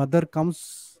 Their mother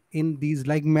comes in these,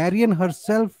 like Marian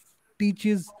herself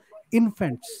teaches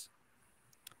infants.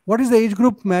 What is the age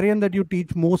group, Marian, that you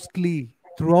teach mostly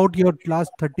throughout your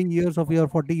last 30 years of your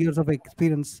 40 years of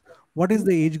experience? What is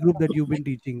the age group that you've been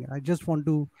teaching? I just want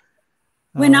to...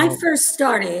 When I first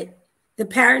started, the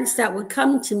parents that would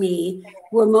come to me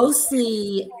were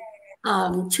mostly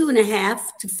 2.5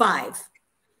 to 5.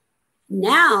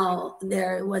 Now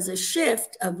there was a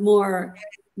shift of more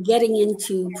getting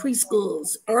into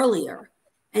preschools earlier.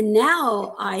 And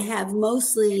now I have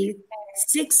mostly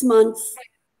 6 months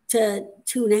to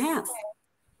 2.5.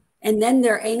 And then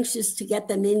they're anxious to get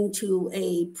them into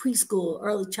a preschool,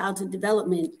 early childhood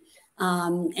development,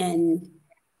 and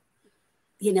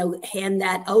hand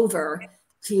that over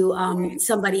to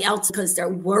somebody else because they're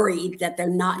worried that they're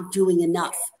not doing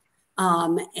enough.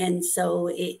 And so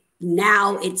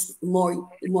now it's more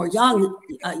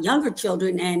younger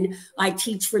children, and I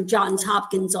teach for Johns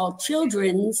Hopkins All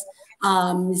Children's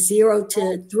 0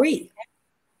 to 3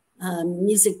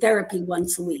 music therapy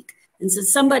once a week. And so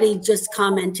somebody just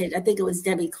commented, I think it was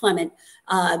Debbie Clement,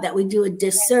 that we do a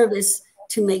disservice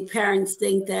to make parents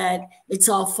think that it's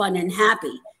all fun and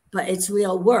happy, but it's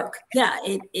real work. Yeah,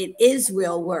 it is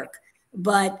real work,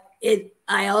 but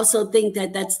I also think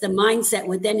that that's the mindset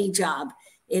with any job.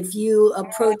 If you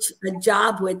approach a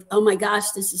job with, oh my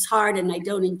gosh, this is hard and I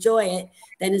don't enjoy it,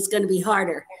 then it's going to be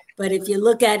harder. But if you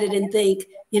look at it and think,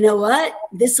 you know what,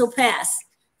 this will pass.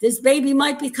 This baby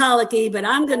might be colicky, but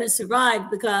I'm going to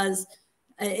survive because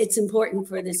it's important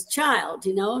for this child.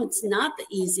 It's not the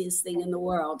easiest thing in the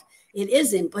world. It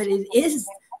isn't, but it is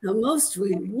the most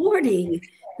rewarding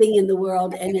thing in the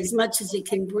world. And as much as it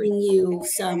can bring you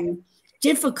some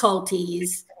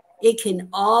difficulties, it can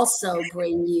also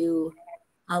bring you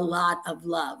a lot of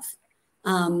love.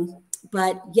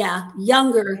 But yeah,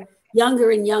 younger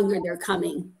and younger they're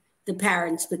coming, the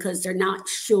parents, because they're not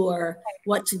sure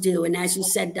what to do. And as you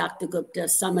said, Dr. Gupta,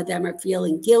 some of them are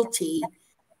feeling guilty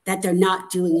that they're not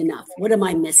doing enough. What am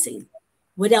I missing?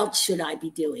 What else should I be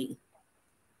doing?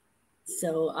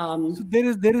 So there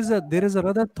is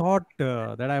another thought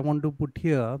that I want to put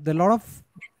here. There are a lot of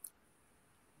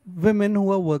women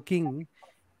who are working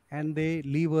and they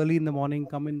leave early in the morning,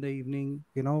 come in the evening.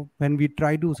 When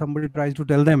somebody tries to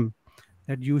tell them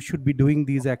that you should be doing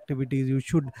these activities, you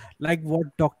should, like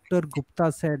what Dr.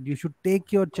 Gupta said, you should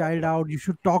take your child out, you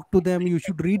should talk to them, you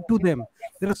should read to them.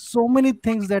 There are so many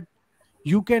things that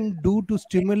you can do to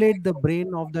stimulate the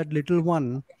brain of that little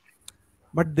one,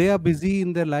 but they are busy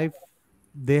in their life.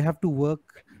 They have to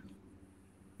work.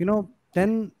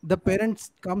 Then the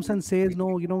parents comes and says,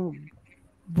 no,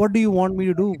 what do you want me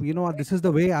to do? This is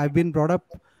the way I've been brought up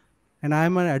and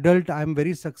I'm an adult. I'm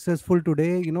very successful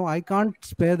today. I can't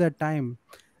spare that time.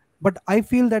 But I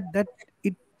feel that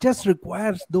just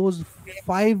requires those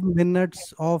 5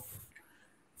 minutes of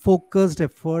focused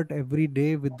effort every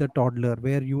day with the toddler,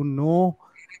 where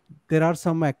there are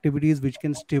some activities which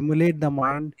can stimulate the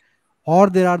mind, or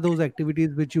there are those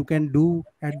activities which you can do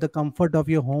at the comfort of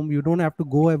your home. You don't have to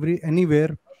go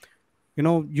anywhere.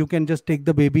 You can just take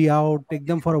the baby out, take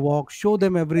them for a walk, show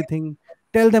them everything,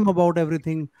 tell them about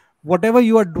everything. Whatever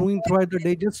you are doing throughout the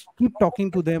day, just keep talking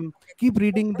to them, keep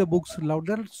reading the books loud.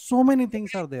 There are so many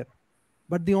things are there,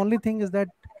 but the only thing is that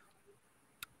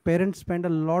parents spend a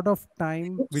lot of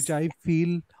time, which I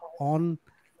feel, on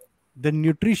the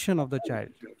nutrition of the child,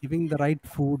 giving the right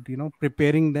food,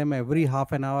 preparing them every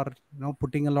half an hour,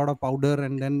 putting a lot of powder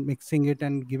and then mixing it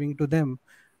and giving to them,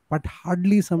 but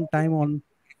hardly some time on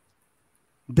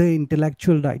the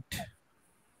intellectual diet.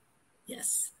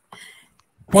 Yes.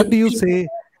 What do you say?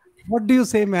 What do you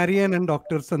say, Marianne and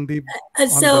Dr. Sandip?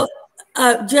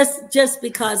 Just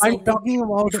because I'm talking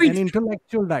about an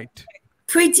intellectual diet.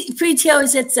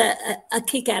 Preachos, it's a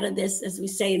kick out of this, as we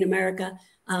say in America,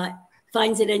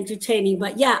 finds it entertaining.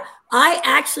 But yeah, I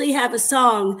actually have a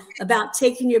song about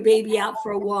taking your baby out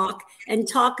for a walk and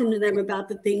talking to them about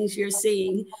the things you're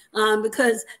seeing,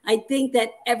 because I think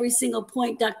that every single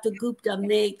point Dr. Gupta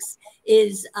makes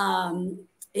is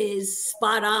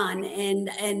spot on,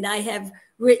 and I have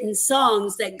written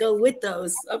songs that go with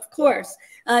those, of course.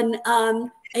 And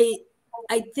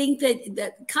I think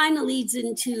that kind of leads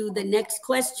into the next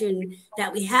question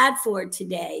that we had for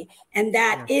today, and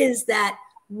that is that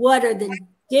what are the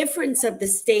difference of the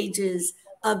stages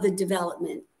of the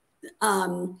development?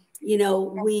 We're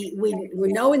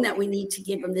knowing that we need to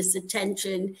give them this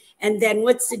attention, and then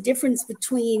what's the difference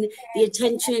between the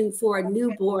attention for a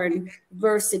newborn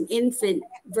versus an infant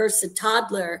versus a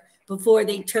toddler before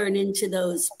they turn into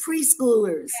those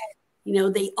preschoolers?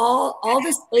 They all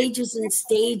the ages and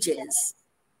stages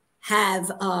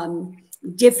have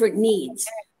different needs,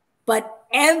 but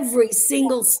every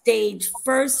single stage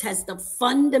first has the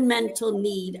fundamental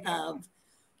need of,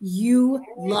 you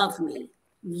love me,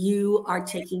 you are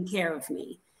taking care of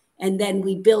me, and then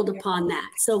we build upon that.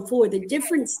 So for the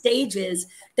different stages,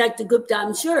 Dr. Gupta,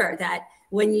 I'm sure that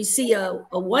when you see a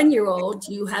 1-year-old,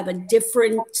 you have a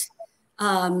different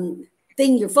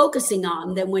thing you're focusing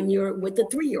on than when you're with a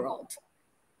 3-year-old.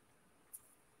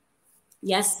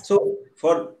 Yes. So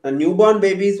for newborn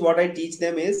babies, what I teach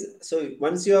them is, so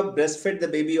once you have breastfed the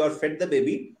baby or fed the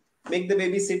baby, make the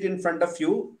baby sit in front of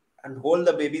you and hold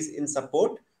the babies in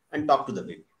support and talk to the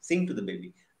baby, sing to the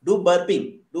baby. Do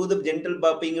burping, do the gentle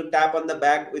burping, you tap on the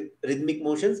back with rhythmic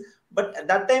motions, but at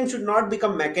that time should not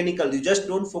become mechanical. You just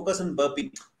don't focus on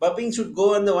burping. Burping should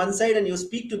go on the one side and you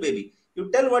speak to baby. You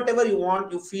tell whatever you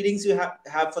want, your feelings you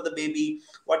have for the baby,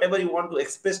 whatever you want to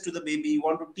express to the baby, you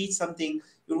want to teach something,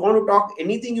 you want to talk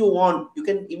anything you want. You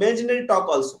can imaginary talk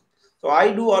also. So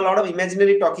I do a lot of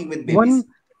imaginary talking with babies.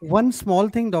 One small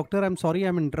thing, doctor, I'm sorry,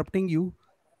 I'm interrupting you.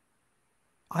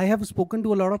 I have spoken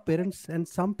to a lot of parents, and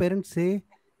some parents say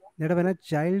that when a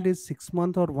child is 6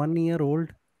 months or 1 year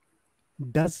old,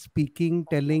 does speaking,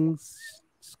 telling,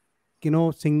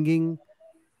 singing,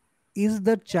 is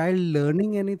the child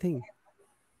learning anything?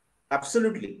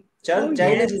 Absolutely. Child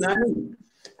is learning.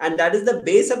 And that is the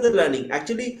base of the learning.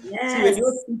 Actually, see, when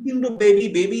you're speaking to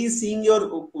baby is seeing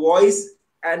your voice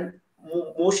and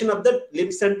motion of the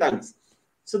lips and tongues.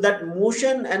 So that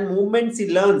motion and movements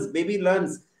baby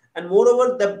learns. And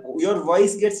moreover, your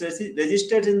voice gets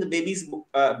registered in the baby's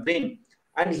brain,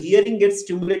 and hearing gets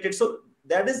stimulated. So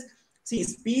that is, see,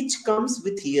 speech comes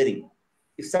with hearing.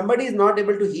 If somebody is not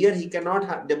able to hear, he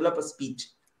cannot develop a speech.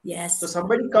 Yes. So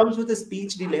somebody comes with a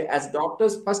speech delay. As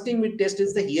doctors, first thing we test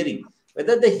is the hearing,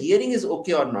 whether the hearing is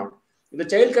okay or not. If the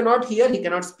child cannot hear, he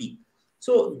cannot speak.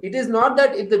 So it is not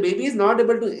that if the baby is not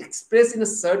able to express in a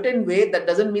certain way, that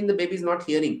doesn't mean the baby is not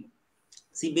hearing.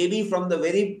 See, baby from the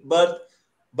very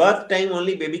birth time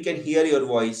only, baby can hear your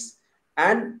voice,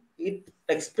 and it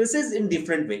expresses in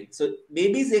different way. So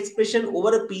baby's expression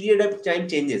over a period of time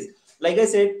changes. Like I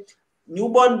said,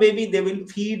 newborn baby, they will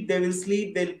feed, they will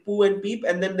sleep, they'll poo and peep,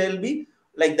 and then they'll be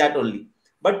like that only.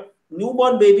 But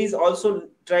newborn babies also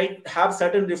have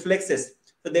certain reflexes.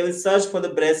 So they will search for the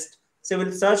breast. So they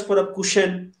will search for a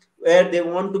cushion where they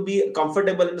want to be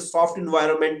comfortable in a soft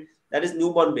environment. That is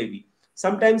newborn baby.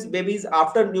 Sometimes babies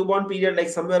after newborn period, like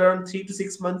somewhere around 3 to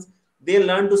 6 months, they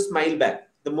learn to smile back.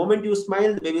 The moment you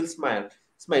smile, the baby will smile.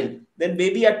 Then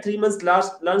baby at 3 months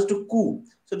learns to coo.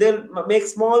 So they'll make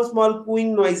small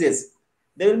cooing noises.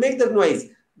 They will make the noise.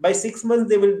 By 6 months,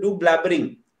 they will do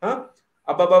blabbering.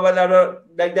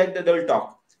 Like that, they will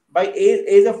talk. By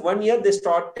age of 1 year, they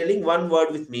start telling one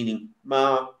word with meaning.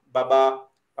 Ma, baba,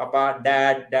 papa,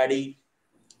 dad, daddy.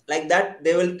 like that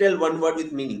they will tell one word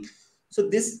with meaning. So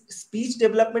this speech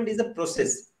development is a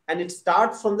process, and it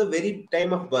starts from the very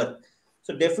time of birth.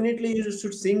 So definitely you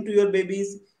should sing to your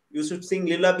babies, you should sing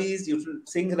lullabies, you should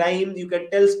sing rhymes, you can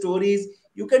tell stories,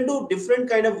 you can do different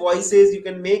kind of voices, you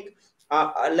can make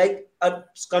like a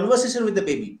conversation with the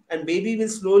baby, and baby will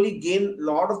slowly gain a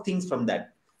lot of things from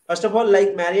that. First of all,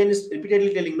 like Marianne is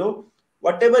repeatedly telling, no,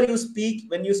 whatever you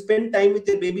speak, when you spend time with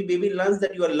your baby, baby learns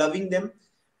that you are loving them,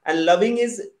 and loving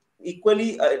is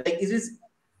equally like it is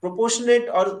proportionate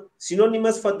or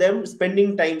synonymous for them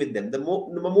spending time with them. The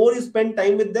more you spend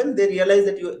time with them, they realize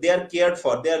that they are cared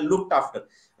for, they are looked after,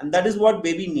 and that is what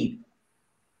baby need.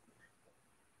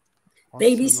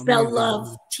 Baby spell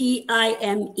love,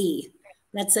 T-I-M-E.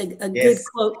 That's a good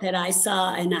quote that I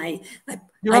saw, and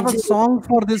you have a song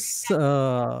for this.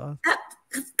 Come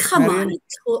Marianne?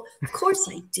 On, of course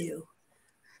I do.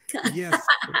 Yes.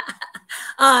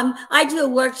 I do a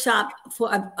workshop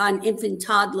on infant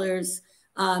toddlers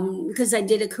because I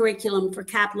did a curriculum for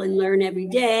Kaplan Learn Every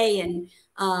Day, and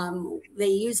they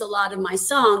use a lot of my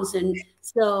songs. And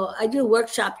so I do a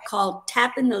workshop called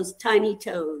Tapping Those Tiny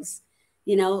Toes,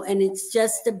 you know, and it's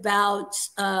just about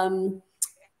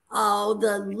all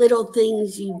the little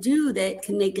things you do that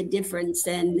can make a difference,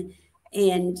 and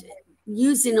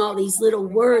using all these little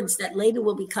words that later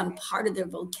will become part of their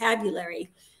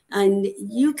vocabulary. And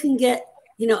you can get,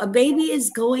 you know, a baby is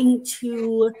going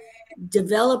to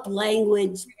develop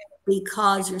language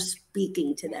because you're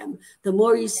speaking to them. The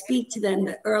more you speak to them,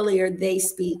 the earlier they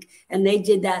speak. And they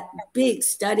did that big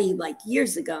study like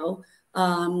years ago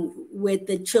with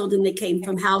the children that came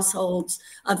from households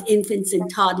of infants and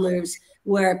toddlers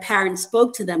where parents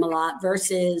spoke to them a lot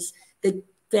versus the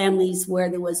families where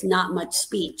there was not much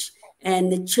speech.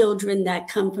 And the children that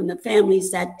come from the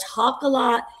families that talk a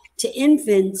lot to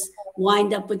infants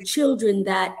wind up with children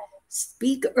that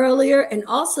speak earlier and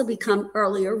also become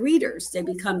earlier readers. They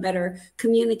become better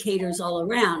communicators all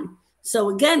around. So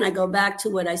again, I go back to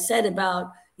what I said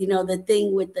about, you know, the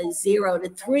thing with the 0 to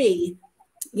 3,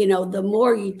 you know, the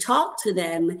more you talk to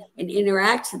them and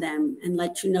interact with them and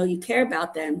let you know you care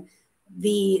about them,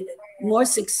 the more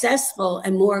successful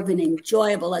and more of an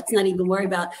enjoyable, let's not even worry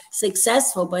about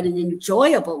successful, but an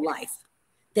enjoyable life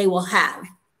they will have.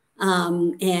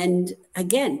 And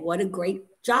again, what a great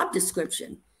job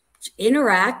description.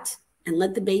 Interact and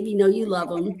let the baby know you love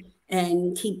them,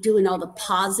 and keep doing all the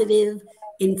positive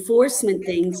enforcement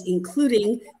things,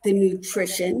 including the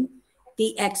nutrition,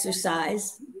 the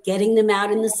exercise, getting them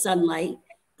out in the sunlight,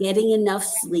 getting enough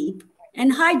sleep,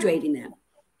 and hydrating them.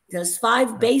 Those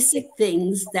 5 basic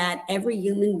things that every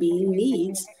human being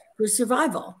needs for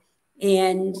survival.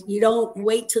 And you don't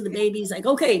wait till the baby's like,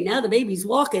 okay, now the baby's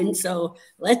walking, so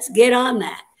let's get on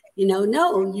that. You know,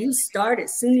 no, you start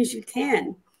as soon as you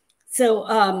can. So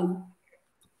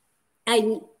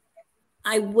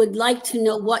I would like to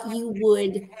know what you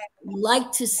would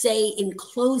like to say in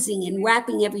closing and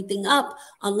wrapping everything up,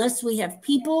 unless we have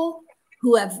people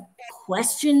who have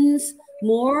questions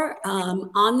more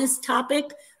on this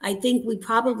topic. I think we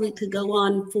probably could go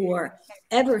on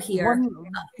forever here.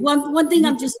 One thing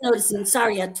I'm just noticing,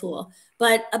 sorry, Atul,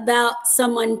 but about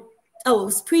someone, oh, it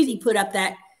was Preeti put up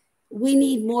that we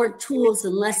need more tools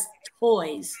and less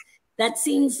toys. That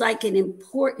seems like an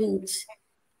important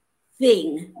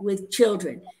thing with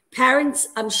children. Parents,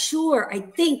 I'm sure, I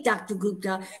think, Dr.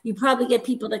 Gupta, you probably get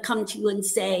people that come to you and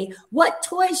say, what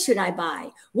toys should I buy?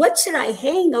 What should I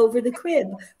hang over the crib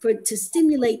to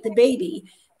stimulate the baby?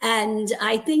 And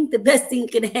I think the best thing you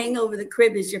can hang over the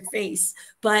crib is your face.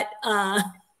 But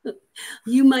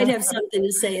you might have something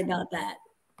to say about that.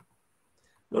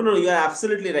 No, you are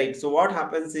absolutely right. So what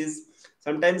happens is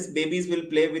sometimes babies will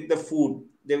play with the food.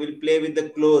 They will play with the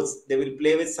clothes. They will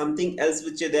play with something else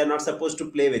which they are not supposed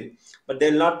to play with. But they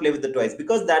will not play with the toys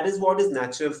because that is what is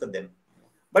natural for them.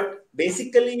 But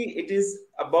basically, it is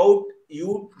about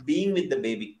you being with the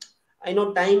baby. I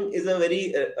know time is a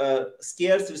very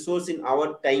scarce resource in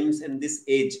our times and this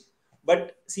age.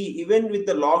 But see, even with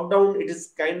the lockdown, it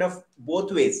is kind of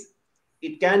both ways.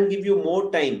 It can give you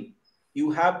more time.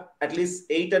 You have at least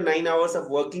 8 or 9 hours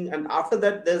of working. And after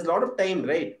that, there's a lot of time,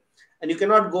 right? And you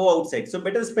cannot go outside. So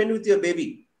better spend with your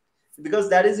baby because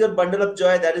that is your bundle of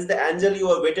joy. That is the angel you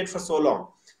have waited for so long.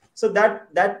 So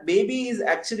that baby is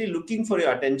actually looking for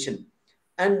your attention.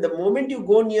 And the moment you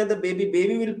go near the baby,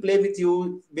 baby will play with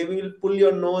you. Baby will pull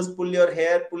your nose, pull your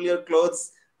hair, pull your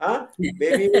clothes.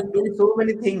 Baby will do so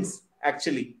many things,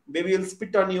 actually. Baby will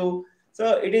spit on you.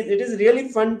 So it is really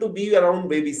fun to be around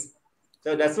babies.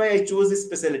 So that's why I chose this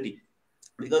specialty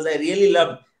because I really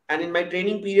loved. And in my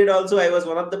training period also, I was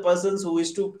one of the persons who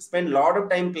used to spend a lot of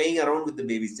time playing around with the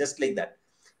babies, just like that.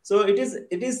 So it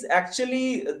is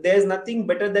actually, there's nothing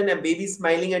better than a baby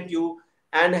smiling at you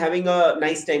and having a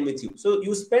nice time with you. So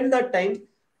you spend that time.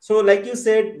 So like you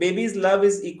said, baby's love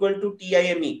is equal to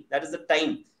time. That is the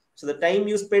time. So the time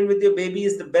you spend with your baby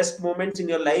is the best moments in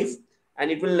your life,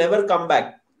 and it will never come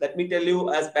back. Let me tell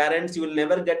you, as parents, you will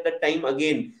never get the time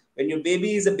again. When your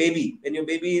baby is a baby, when your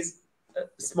baby is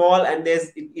small and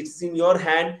it's in your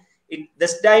hand,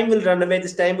 this time will run away.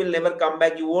 This time will never come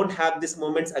back. You won't have these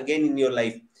moments again in your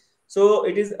life. So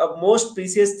it is a most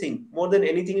precious thing. More than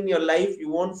anything in your life, you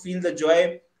won't feel the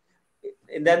joy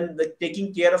and then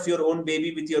taking care of your own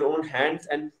baby with your own hands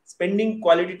and spending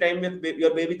quality time with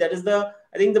your baby. That is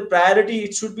I think the priority.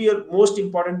 It should be your most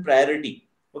important priority.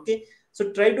 Okay.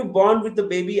 So try to bond with the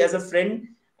baby as a friend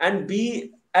and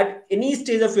be at any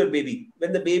stage of your baby.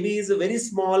 When the baby is a very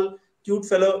small, cute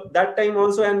fellow, that time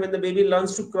also, and when the baby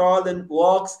learns to crawl and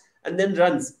walks and then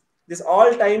runs, this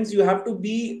all times you have to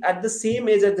be at the same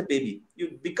age as the baby.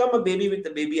 You become a baby with the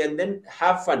baby and then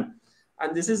have fun.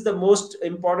 And this is the most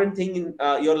important thing in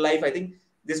your life. I think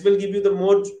this will give you the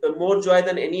more joy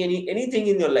than anything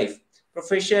in your life.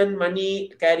 Profession,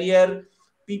 money, career,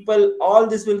 people, all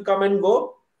this will come and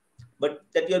go. But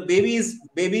that your baby is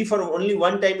baby for only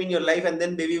one time in your life, and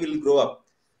then baby will grow up.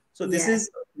 So this is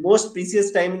most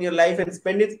precious time in your life, and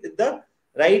spend it with the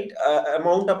right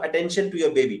amount of attention to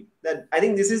your baby. That I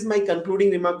think this is my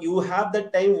concluding remark. You have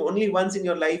that time only once in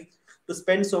your life to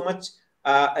spend so much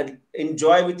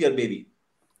enjoy with your baby.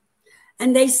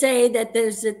 And they say that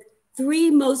there's the 3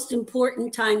 most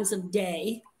important times of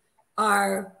day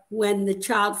are when the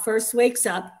child first wakes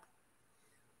up,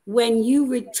 when you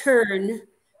return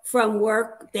from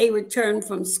work, they return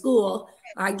from school,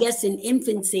 or I guess in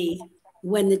infancy,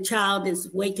 when the child is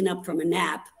waking up from a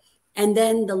nap, and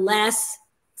then the last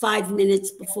 5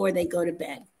 minutes before they go to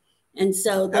bed. And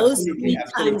so those 3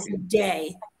 times a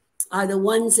day are the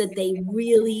ones that they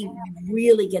really,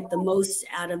 really get the most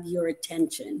out of your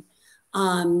attention.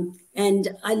 And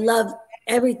I love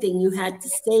everything you had to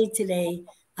say today,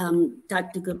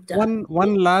 Dr. Gupta.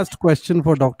 One last question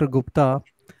for Dr. Gupta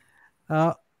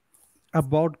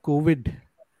about COVID.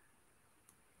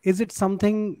 Is it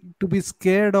something to be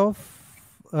scared of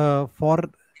for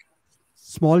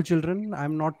small children?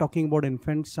 I'm not talking about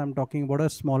infants. I'm talking about a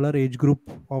smaller age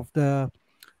group of the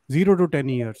 0 to 10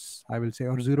 years, I will say,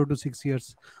 or 0 to 6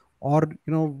 years. Or,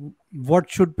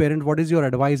 what should parents, what is your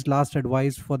advice, last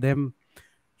advice for them?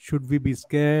 Should we be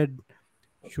scared?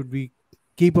 Should we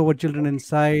keep our children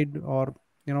inside? Or,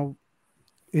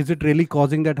 is it really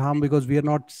causing that harm because we are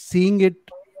not seeing it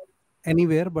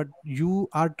anywhere? But you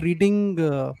are treating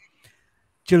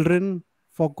children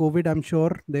for COVID. I'm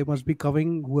sure they must be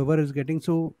covering whoever is getting.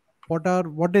 So what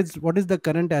is the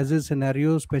current as is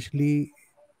scenario, especially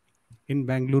in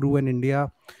Bangalore and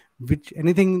India?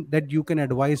 Anything that you can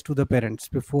advise to the parents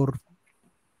before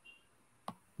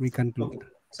we conclude? Okay.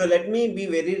 So let me be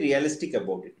very realistic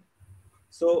about it.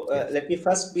 So let me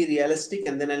first be realistic,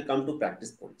 and then I'll come to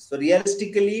practice points. So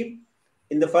realistically,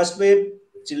 in the first wave,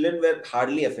 children were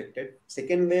hardly affected.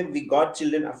 Second wave, we got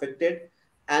children affected,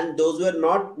 and those were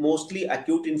not mostly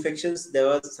acute infections. There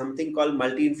was something called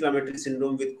multi-inflammatory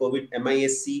syndrome with COVID,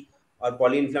 MISC, or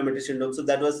polyinflammatory syndrome. So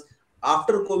that was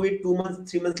after COVID, 2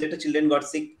 months, 3 months later, children got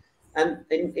sick. And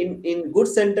in good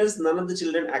centers, none of the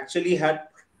children actually had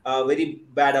a very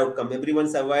bad outcome. Everyone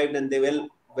survived, and they were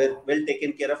well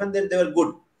taken care of, and then they were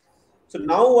good. So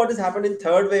now what has happened in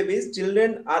third wave is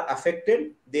children are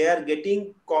affected. They are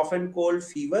getting cough and cold,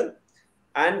 fever,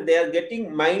 and they are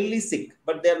getting mildly sick,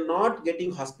 but they are not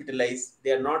getting hospitalized.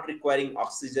 They are not requiring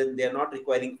oxygen. They are not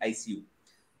requiring ICU.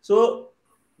 So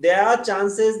there are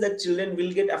chances that children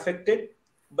will get affected,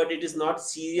 but it is not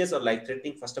serious or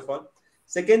life-threatening, first of all.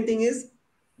 Second thing is,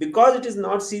 because it is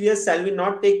not serious, shall we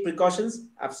not take precautions?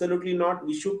 Absolutely not.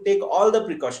 We should take all the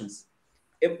precautions.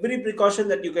 Every precaution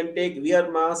that you can take: wear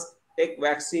masks, take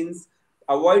vaccines,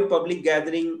 avoid public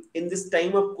gathering. In this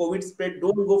time of COVID spread,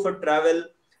 don't go for travel.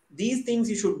 These things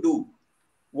you should do.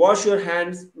 Wash your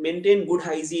hands, maintain good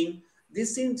hygiene.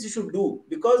 These things you should do,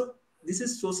 because this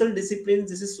is social discipline,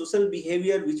 this is social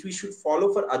behavior which we should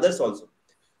follow for others also.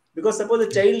 Because suppose a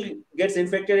child gets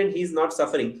infected and he is not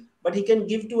suffering, but he can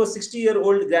give to a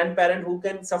 60-year-old grandparent who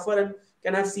can suffer and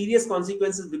can have serious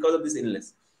consequences because of this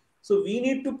illness. So we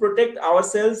need to protect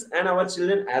ourselves and our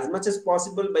children as much as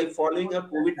possible by following a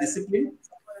COVID discipline.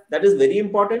 That is very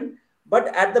important.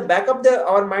 But at the back of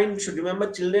our mind, we should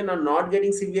remember children are not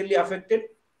getting severely affected.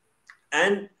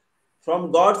 And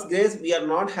from God's grace, we are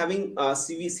not having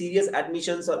serious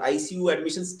admissions or ICU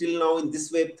admissions till now in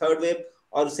this wave, third wave,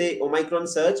 or say Omicron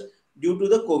surge due to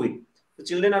the COVID. The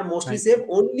children are mostly safe.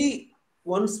 Only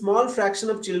one small fraction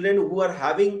of children who are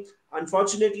having,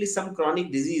 unfortunately, some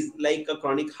chronic disease like a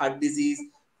chronic heart disease,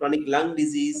 chronic lung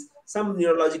disease, some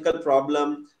neurological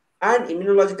problem, and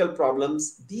immunological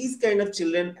problems. These kind of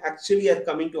children actually are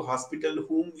coming to hospital,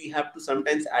 whom we have to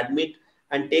sometimes admit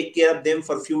and take care of them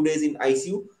for a few days in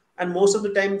ICU, and most of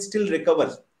the time still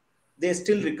recover. They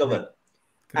still recover.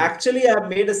 Actually, I have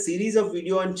made a series of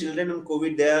video on children on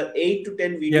COVID. There are 8 to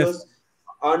 10 videos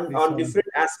on different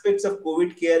aspects of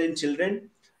COVID care in children,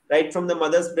 right from the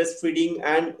mother's breastfeeding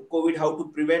and COVID, how to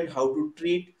prevent, how to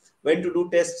treat, when to do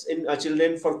tests in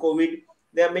children for COVID.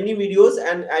 There are many videos,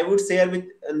 and I would share with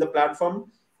on the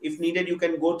platform. If needed, you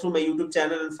can go through my YouTube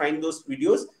channel and find those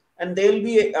videos, and they will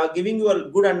be giving you a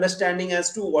good understanding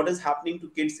as to what is happening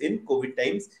to kids in COVID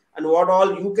times and what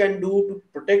all you can do to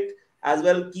protect as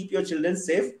well keep your children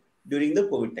safe during the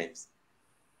COVID times.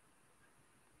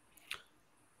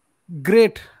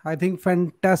 Great. I think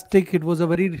fantastic. It was a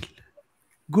very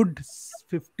good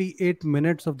 58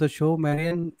 minutes of the show.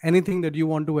 Marian, anything that you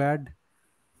want to add?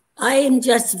 I am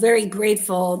just very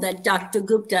grateful that Dr.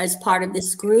 Gupta is part of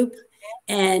this group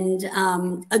and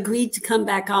agreed to come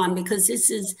back on, because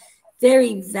this is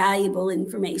very valuable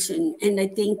information. And I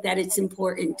think that it's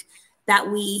important that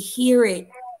we hear it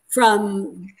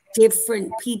from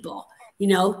different people, you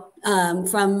know,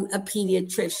 from a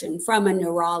pediatrician, from a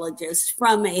neurologist,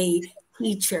 from a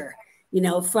teacher, you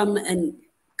know, from a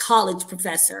college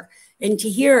professor. And to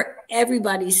hear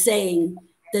everybody saying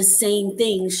the same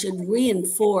thing should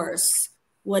reinforce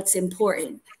what's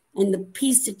important. And the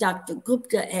piece that Dr.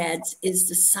 Gupta adds is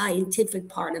the scientific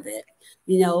part of it,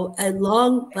 you know,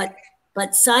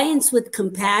 but science with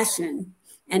compassion.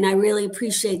 And I really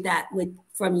appreciate that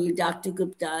from you, Dr.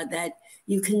 Gupta, that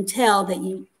you can tell that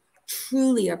you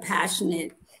truly are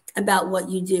passionate about what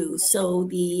you do. So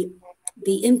the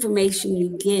information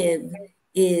you give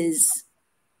is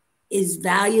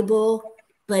valuable,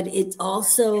 but it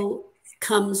also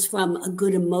comes from a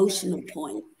good emotional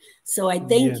point. So I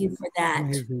thank you for that.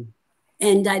 Amazing.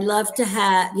 And I love to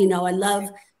have, you know, I love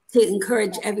to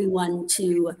encourage everyone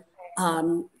to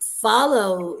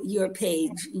follow your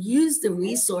page, use the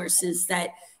resources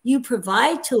that you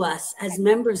provide to us as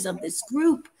members of this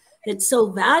group. That's so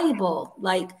valuable,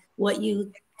 like what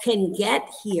you can get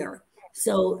here.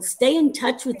 So stay in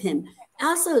touch with him.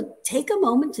 Also, take a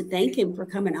moment to thank him for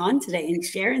coming on today and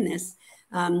sharing this.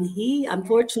 He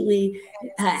unfortunately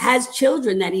has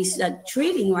children that he's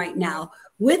treating right now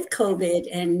with COVID,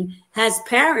 and has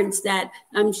parents that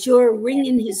I'm sure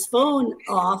ringing his phone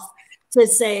off to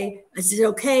say, is it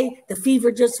okay? The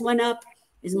fever just went up.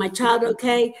 Is my child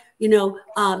okay? You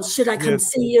know, should I come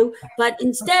see you? But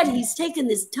instead, he's taken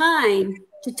this time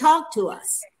to talk to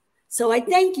us. So I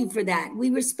thank you for that.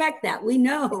 We respect that. We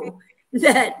know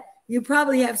that you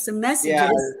probably have some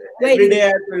messages. Yeah, every day I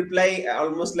have to reply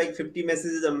almost like 50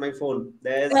 messages on my phone.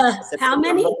 There's how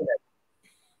many?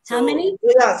 So, how many?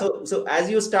 Yeah, so as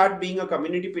you start being a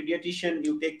community pediatrician,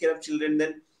 you take care of children,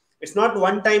 then it's not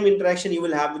one-time interaction you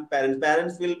will have with parents.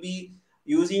 Parents will be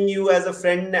using you as a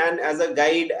friend and as a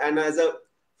guide and as a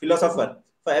philosopher.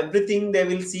 For everything, they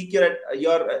will seek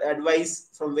your advice,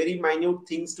 from very minute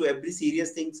things to every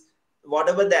serious things.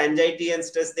 Whatever the anxiety and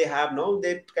stress they have now,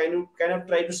 they kind of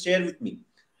try to share with me.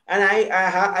 And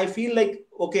I feel like,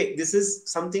 okay, this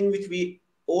is something which we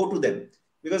owe to them.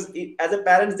 Because as a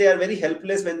parents, they are very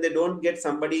helpless when they don't get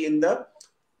somebody in the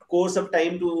course of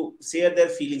time to share their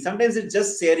feelings. Sometimes it's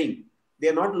just sharing. They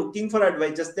are not looking for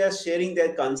advice, just they are sharing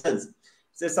their concerns.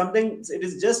 So sometimes it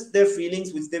is just their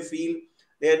feelings which they feel.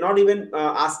 They are not even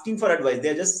asking for advice. They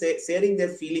are just sharing their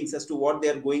feelings as to what they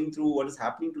are going through, what is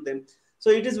happening to them. So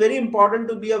it is very important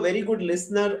to be a very good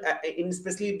listener,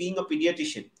 especially being a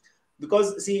pediatrician.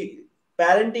 Because see,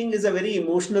 parenting is a very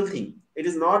emotional thing. It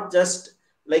is not just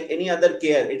like any other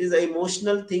care. It is an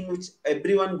emotional thing which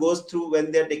everyone goes through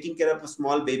when they're taking care of a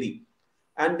small baby.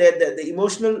 And the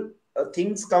emotional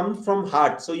things come from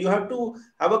heart. So you have to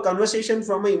have a conversation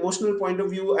from an emotional point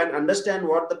of view and understand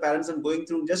what the parents are going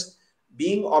through. Just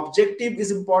being objective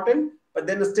is important, but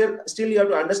then still you have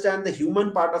to understand the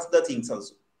human part of the things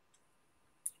also.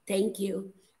 Thank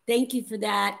you. Thank you for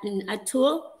that. And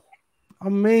Atul?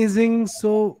 Amazing.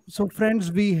 So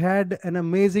friends, we had an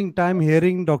amazing time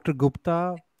hearing Dr.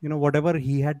 Gupta, you know, whatever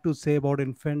he had to say about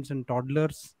infants and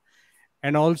toddlers,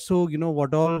 and also, you know,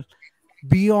 what all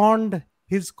beyond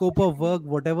his scope of work,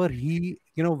 whatever he,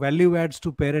 you know, value adds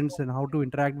to parents and how to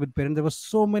interact with parents. There were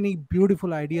so many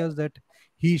beautiful ideas that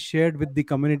he shared with the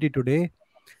community today.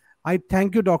 I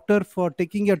thank you, doctor, for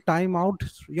taking your time out,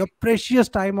 your precious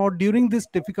time out during this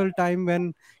difficult time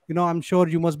when, you know, I'm sure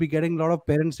you must be getting a lot of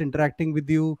parents interacting with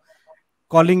you,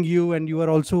 calling you, and you are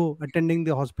also attending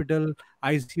the hospital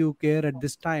ICU care at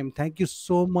this time. Thank you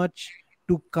so much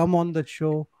to come on the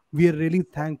show. We are really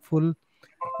thankful.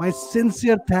 My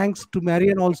sincere thanks to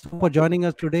Marianne also for joining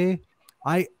us today.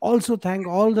 I also thank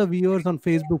all the viewers on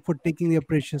Facebook for taking their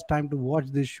precious time to watch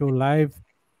this show live.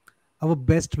 Our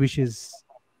best wishes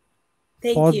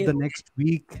for the next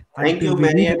week. Thank you, Until we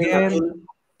meet Marianne and again. Atul.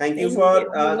 Thank you for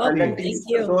conducting this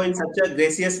show in such a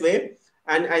gracious way.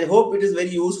 And I hope it is very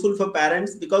useful for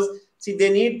parents, because see,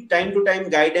 they need time to time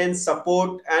guidance,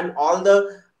 support, and all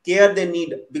the care they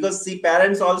need. Because see,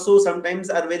 parents also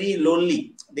sometimes are very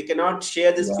lonely. They cannot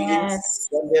share these feelings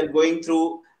that they are going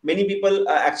through. Many people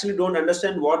actually don't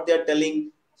understand what they are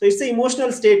telling. So it's an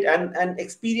emotional state, and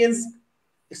experienced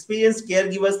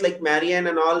caregivers like Marianne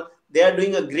and all, they are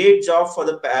doing a great job for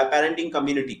the parenting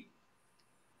community.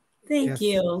 Thank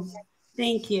you.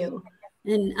 Thank you.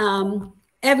 And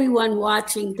everyone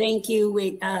watching, thank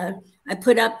you. I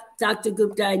put up Dr.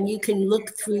 Gupta, and you can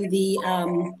look through the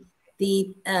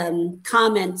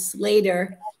comments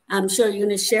later. I'm sure you're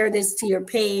going to share this to your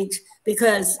page,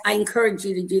 because I encourage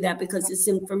you to do that, because this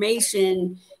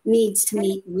information needs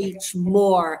to reach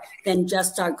more than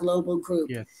just our global group.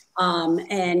 Yes.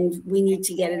 And we need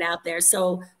to get it out there.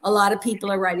 So a lot of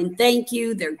people are writing thank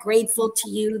you. They're grateful to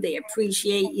you. They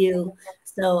appreciate you.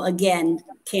 So again,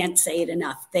 can't say it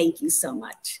enough. Thank you so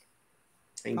much.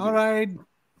 All right.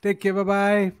 Take care.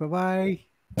 Bye-bye.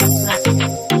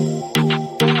 Bye-bye.